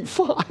minus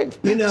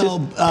 35.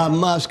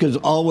 Musk has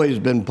always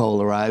been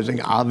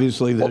polarizing.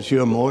 Obviously, this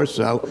year more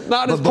so.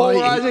 Not as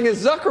polarizing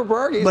as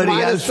Zuckerberg. He's but he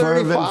minus has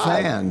fervent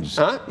 35. fans.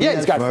 Huh? Yeah,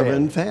 he's got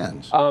fervent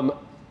fans.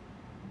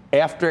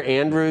 After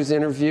Andrew's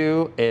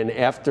interview and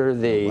after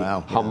the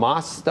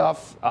Hamas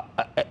stuff,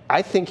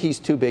 I think he's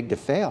too big to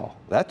fail.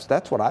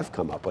 That's what I've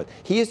come up with.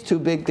 He is too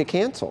big to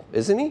cancel,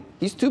 isn't he?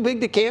 He's too big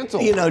to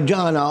cancel.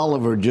 John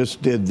Oliver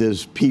just did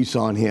this piece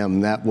on him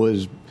that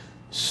was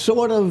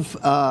sort of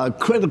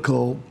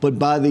critical, but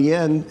by the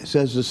end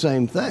says the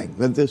same thing,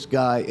 that this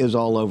guy is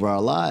all over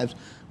our lives.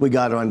 We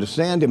got to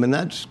understand him, and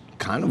that's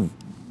kind of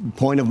the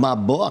point of my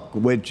book,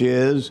 which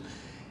is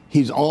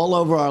he's all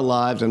over our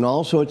lives in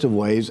all sorts of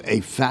ways, a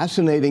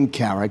fascinating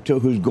character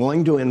who's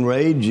going to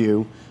enrage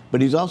you,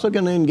 but he's also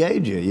going to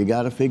engage you. You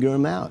got to figure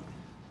him out.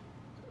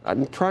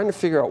 I'm trying to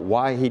figure out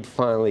why he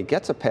finally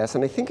gets a pass,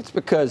 and I think it's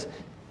because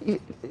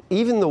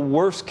even the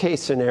worst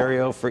case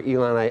scenario for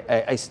Elon,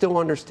 I still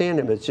understand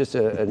him. It's just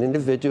an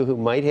individual who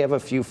might have a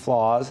few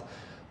flaws,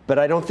 but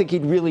I don't think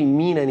he'd really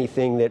mean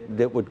anything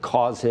that would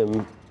cause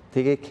him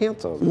to get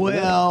canceled.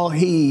 Well,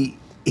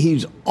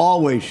 he's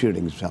always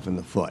shooting himself in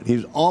the foot.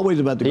 He's always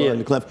about to go on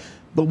the cliff.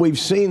 But we've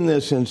seen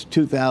this since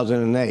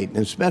 2008, and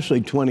especially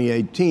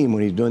 2018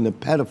 when he's doing the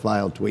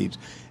pedophile tweets.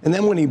 And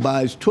then when he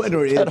buys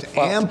Twitter, it's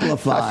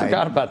amplified. I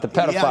forgot about the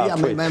pedophile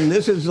tweets. Man,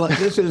 this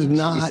is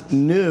not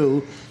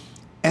new.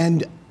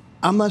 And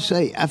I must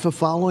say, after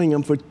following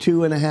him for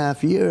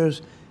 2.5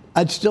 years,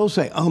 I'd still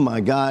say, oh,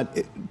 my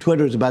God,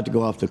 Twitter's about to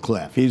go off the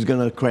cliff. He's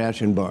going to crash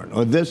and burn,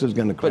 or this is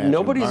going to crash and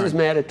burn. But nobody's as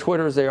mad at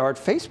Twitter as they are at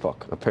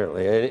Facebook,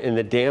 apparently, and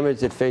the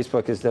damage that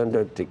Facebook has done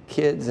to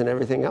kids and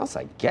everything else,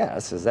 I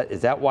guess. Is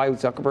that why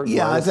Zuckerberg?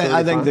 Yeah,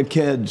 I think the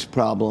kids'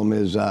 problem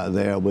is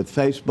there with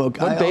Facebook.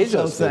 What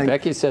Bezos think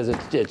Becky says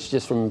it's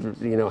just from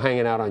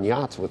hanging out on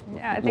yachts with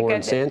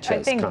Lauren Sanchez.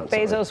 I think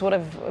constantly. Bezos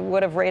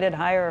would have rated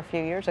higher a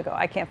few years ago.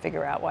 I can't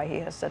figure out why he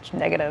has such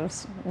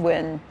negatives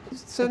when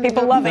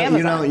people love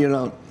Amazon. You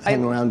don't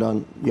hang around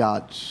on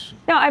yachts.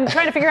 No, I'm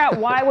trying to figure out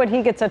why would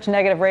he get such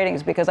negative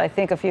ratings, because I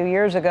think a few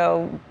years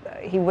ago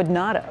he would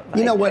not have.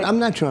 You know what? I'm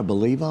not sure I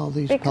believe all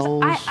these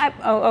polls.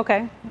 Oh,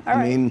 okay. All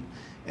right. I mean,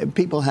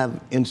 people have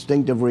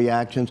instinctive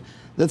reactions.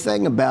 The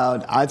thing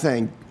about, I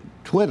think,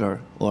 Twitter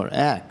or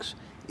X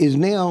is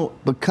now,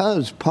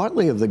 because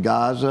partly of the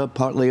Gaza,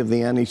 partly of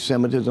the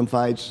anti-Semitism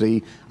fights,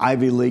 the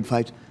Ivy League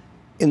fights,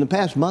 in the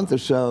past month or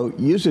so,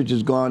 usage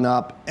has gone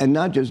up, and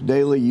not just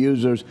daily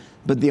users,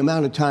 but the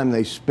amount of time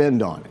they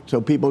spend on it.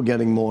 So people are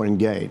getting more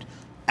engaged.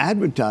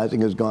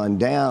 Advertising has gone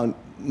down,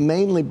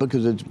 mainly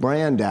because it's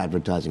brand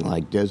advertising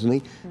like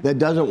Disney that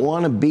doesn't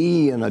want to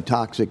be in a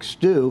toxic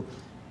stew.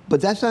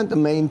 But that's not the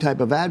main type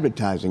of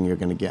advertising you're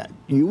going to get.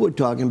 You were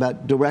talking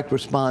about direct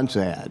response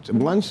ads.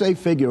 Once they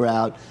figure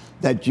out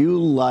that you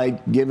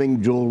like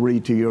giving jewelry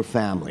to your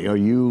family, or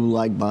you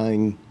like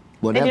buying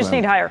whatever. They just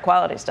need higher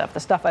quality stuff. The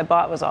stuff I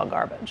bought was all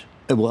garbage.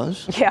 It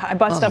was? Yeah, I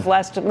bought stuff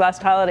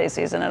last holiday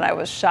season, and I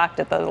was shocked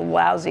at the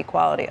lousy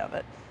quality of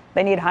it.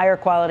 They need higher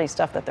quality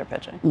stuff that they're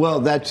pitching. Well,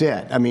 that's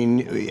it. I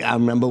mean, I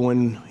remember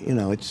when,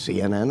 it's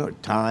CNN or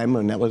Time,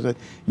 and that was it.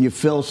 You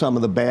fill some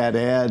of the bad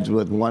ads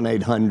with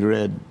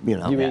 1-800, You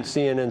mean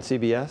CNN,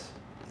 CBS?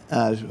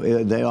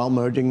 They all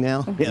merging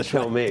now? Yes,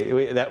 tell me.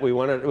 We're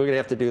going to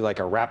have to do like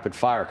a rapid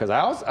fire, because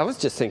I was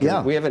just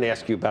thinking, we haven't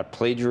asked you about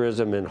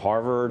plagiarism in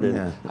Harvard.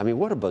 And I mean,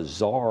 what a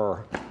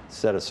bizarre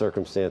set of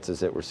circumstances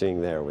that we're seeing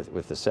there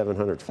with the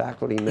 700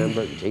 faculty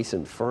member,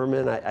 Jason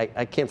Furman.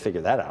 I can't figure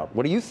that out.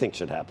 What do you think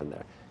should happen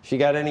there? She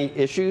got any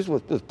issues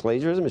with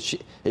plagiarism?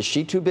 Is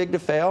she too big to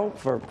fail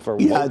for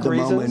woke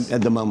reasons?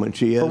 At the moment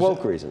she is. For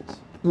woke reasons.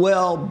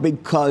 Well,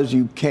 because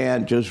you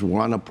can't just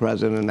run a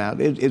president out.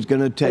 It's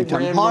going to take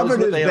time.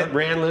 They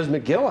ran Liz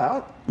McGill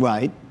out.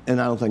 Right, and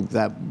I don't think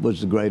that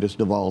was the greatest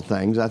of all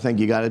things. I think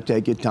you got to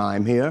take your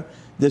time here.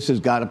 This has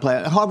got to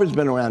play. Harvard's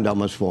been around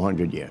almost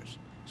 400 years.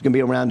 It's going to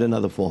be around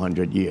another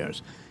 400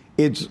 years.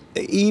 It's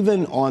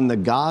even on the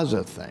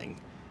Gaza thing.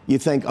 You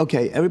think,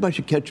 okay, everybody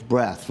should catch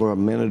breath for a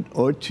minute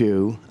or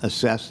two,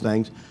 assess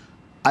things.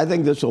 I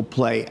think this will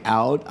play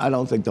out. I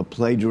don't think the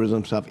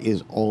plagiarism stuff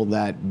is all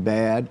that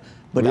bad.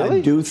 But really?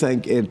 I do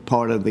think it's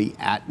part of the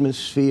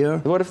atmosphere.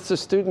 What if the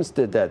students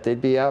did that?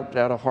 They'd be out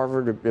of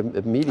Harvard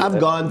immediately. I've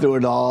gone through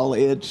it all.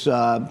 It's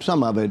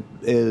some of it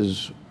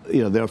is,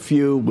 there are a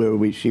few where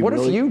What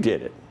if you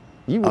did it?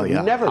 You would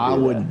never do I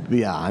would. that.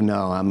 Yeah, I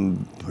know.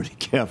 I'm pretty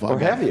careful. Or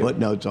have you?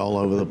 Footnotes all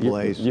over the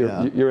place.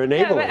 You're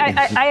enabling.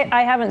 Yeah,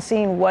 I haven't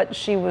seen what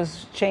she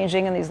was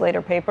changing in these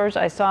later papers.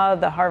 I saw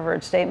the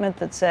Harvard statement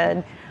that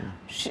said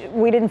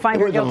we didn't find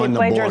her guilty of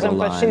plagiarism,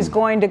 but she's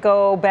going to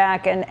go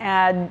back and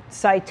add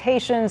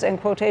citations and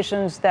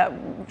quotations that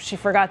she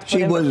forgot to put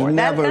in before. She was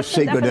never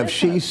secretive.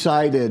 She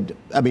cited,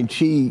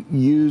 she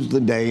used the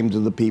names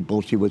of the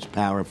people she was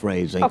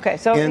paraphrasing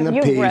in the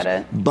piece, read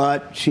it.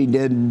 But she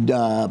didn't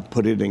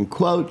put it in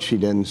quotes. She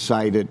didn't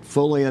cite it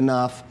fully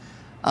enough.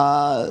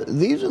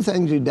 These are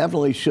things you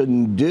definitely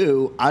shouldn't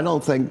do. I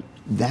don't think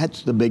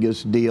that's the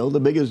biggest deal. The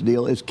biggest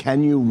deal is,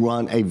 can you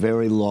run a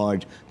very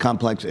large,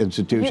 complex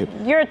institution?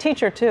 You're a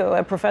teacher, too,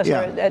 a professor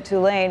at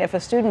Tulane. If a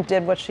student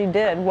did what she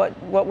did, what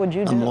would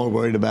you do? I'm more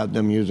worried about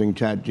them using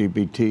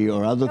ChatGPT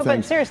or other things.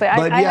 But seriously,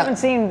 I haven't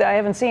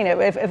seen it.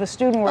 If a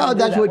student were to do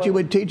that's what you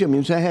would teach them.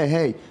 You'd say,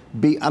 hey,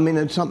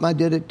 it's something I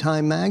did at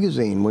Time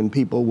Magazine when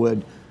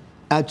people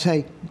I'd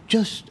say,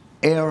 just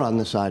err on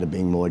the side of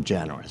being more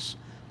generous.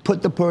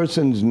 Put the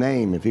person's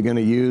name. If you're going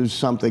to use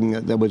something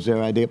that was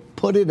their idea,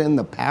 put it in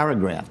the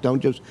paragraph. Don't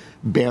just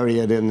bury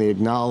it in the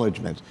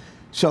acknowledgments.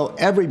 So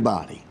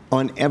everybody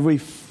on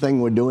everything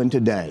we're doing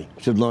today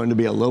should learn to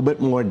be a little bit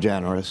more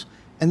generous.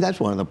 And that's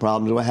one of the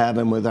problems we're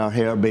having with our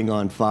hair being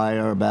on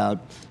fire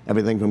about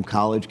everything from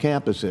college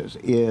campuses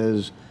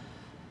is,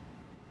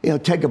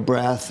 take a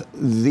breath.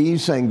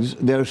 These things,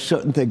 there are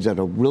certain things that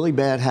are really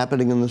bad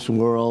happening in this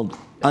world.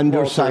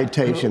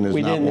 Citation is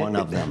not one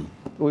of them.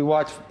 We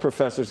watch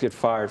professors get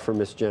fired for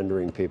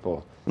misgendering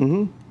people.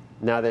 Mm-hmm.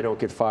 Now they don't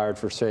get fired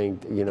for saying,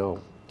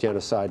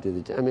 genocide to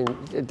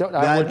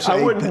the.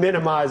 I wouldn't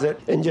minimize it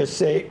and just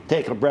say,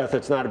 take a breath.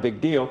 It's not a big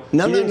deal.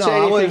 No.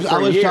 I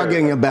was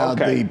talking about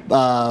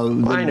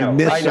the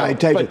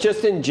miscitation. But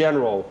just in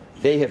general,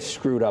 they have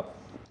screwed up.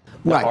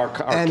 Right. Our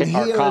and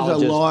here's a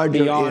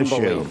larger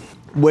issue,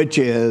 which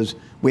is.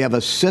 We have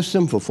a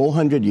system for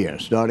 400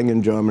 years, starting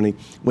in Germany,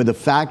 where the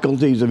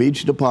faculties of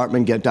each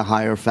department get to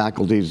hire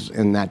faculties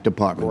in that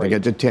department. Right. They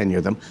get to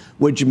tenure them,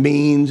 which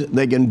means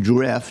they can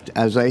drift,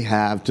 as they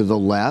have, to the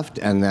left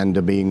and then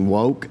to being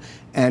woke.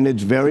 And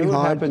it's very hard.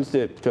 What happens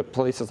to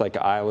places like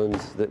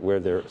islands where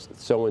they're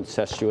so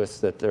incestuous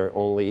that they're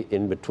only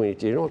in between?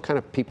 Do you know what kind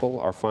of people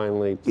are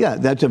finally? Yeah,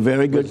 that's a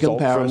very good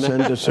comparison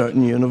to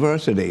certain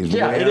universities.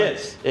 Yeah, it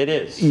is. It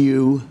is.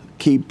 You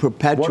keep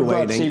perpetuating.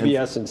 What about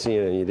CBS and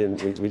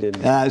CNN? We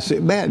didn't.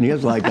 Man, you're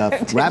like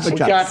a rabbit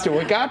shot.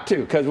 We got to,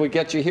 because we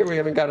get you here. We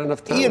haven't got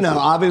enough time.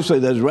 Obviously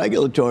there's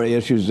regulatory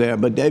issues there,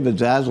 but David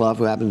Zaslav,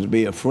 who happens to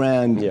be a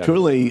friend,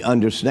 truly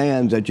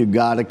understands that you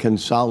got to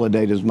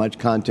consolidate as much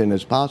content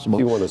as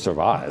possible. If you want to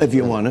survive. If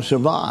you want to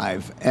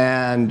survive.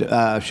 And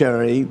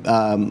Sherry,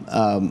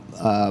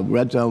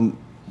 Red Zone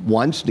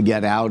wants to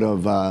get out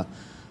of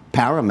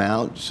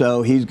Paramount,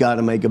 so he's got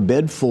to make a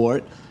bid for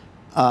it.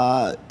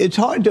 It's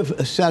hard to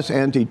assess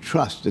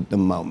antitrust at the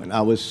moment.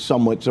 I was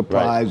somewhat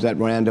surprised that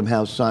Random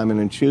House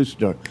Simon &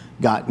 Schuster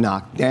got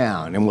knocked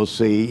down, and we'll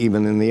see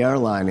even in the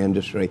airline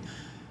industry.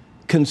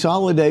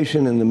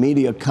 Consolidation in the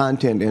media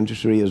content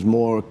industry is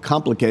more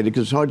complicated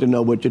because it's hard to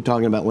know what you're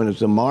talking about when it's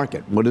the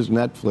market. What does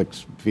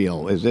Netflix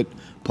feel? Is it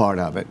part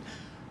of it?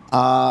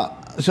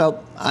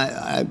 So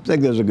I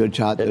think there's a good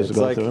shot to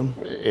go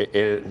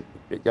through.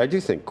 I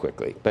do think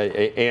quickly, but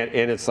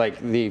and it's like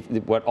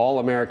what all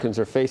Americans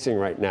are facing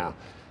right now.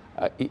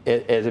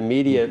 As a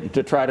media,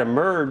 to try to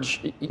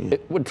merge,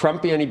 would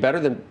Trump be any better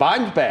than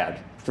Biden's bad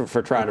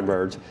for trying to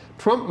merge?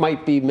 Trump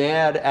might be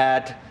mad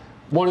at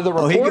one of the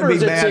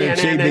reporters at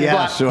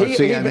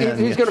CNN.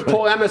 He's going to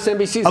pull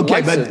MSNBC's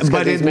license.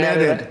 But admit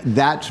it,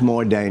 that's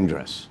more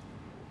dangerous.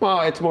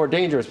 Well, it's more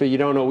dangerous, but you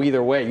don't know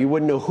either way. You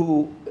wouldn't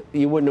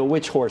know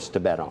which horse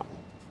to bet on.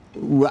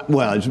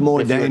 Well, it's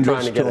more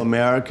dangerous to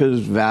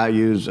America's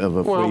values of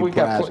a free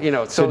press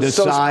to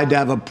decide to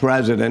have a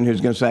president who's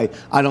going to say,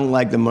 I don't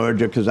like the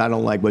merger because I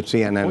don't like what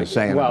CNN is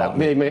saying about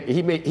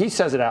me. He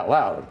says it out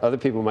loud. Other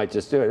people might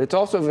just do it. It's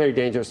also very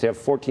dangerous to have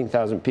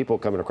 14,000 people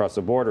coming across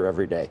the border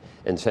every day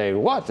and saying,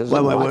 what? This is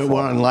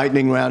we're on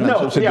lightning round.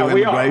 We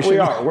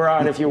are. We're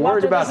on. If you're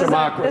worried about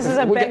democracy. This is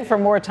a beg for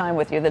more time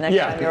with you the next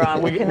time you're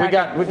on. We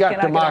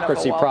got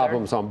democracy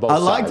problems on both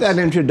sides. I like that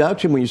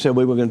introduction when you said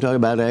we were going to talk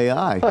about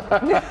AI.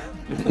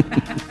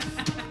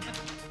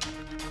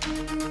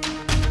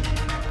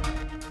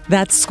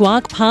 That's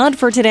Squawk Pod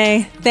for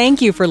today.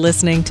 Thank you for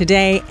listening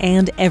today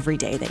and every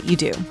day that you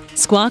do.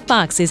 Squawk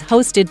Box is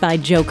hosted by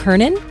Joe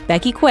Kernan,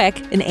 Becky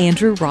Quick, and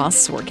Andrew Ross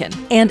Sorkin.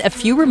 And a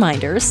few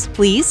reminders,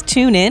 please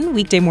tune in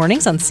weekday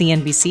mornings on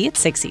CNBC at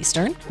 6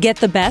 Eastern. Get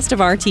the best of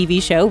our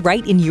TV show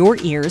right in your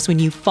ears when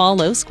you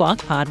follow Squawk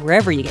Pod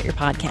wherever you get your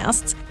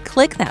podcasts.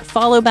 Click that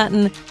follow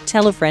button.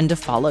 Tell a friend to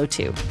follow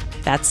too.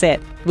 That's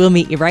it. We'll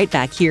meet you right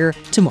back here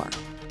tomorrow.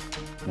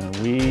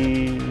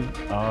 We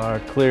are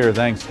clear.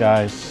 Thanks,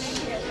 guys.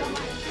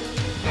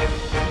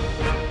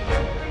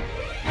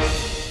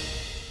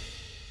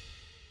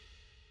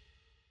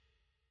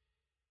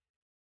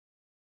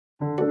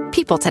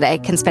 People today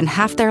can spend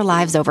half their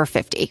lives over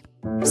 50.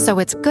 So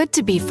it's good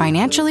to be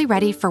financially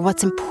ready for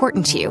what's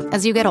important to you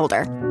as you get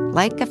older.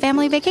 like a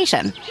family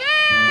vacation.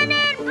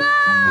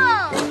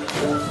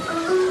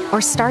 Or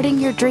starting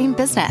your dream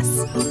business.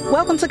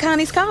 Welcome to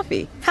Connie's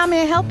Coffee. How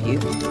may I help you?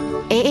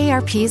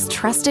 AARP's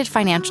trusted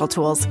financial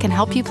tools can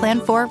help you plan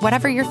for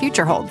whatever your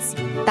future holds.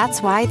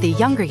 That's why the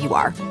younger you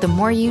are, the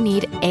more you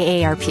need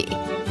AARP.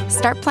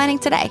 Start planning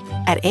today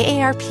at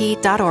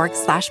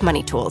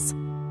aarp.org/moneytools.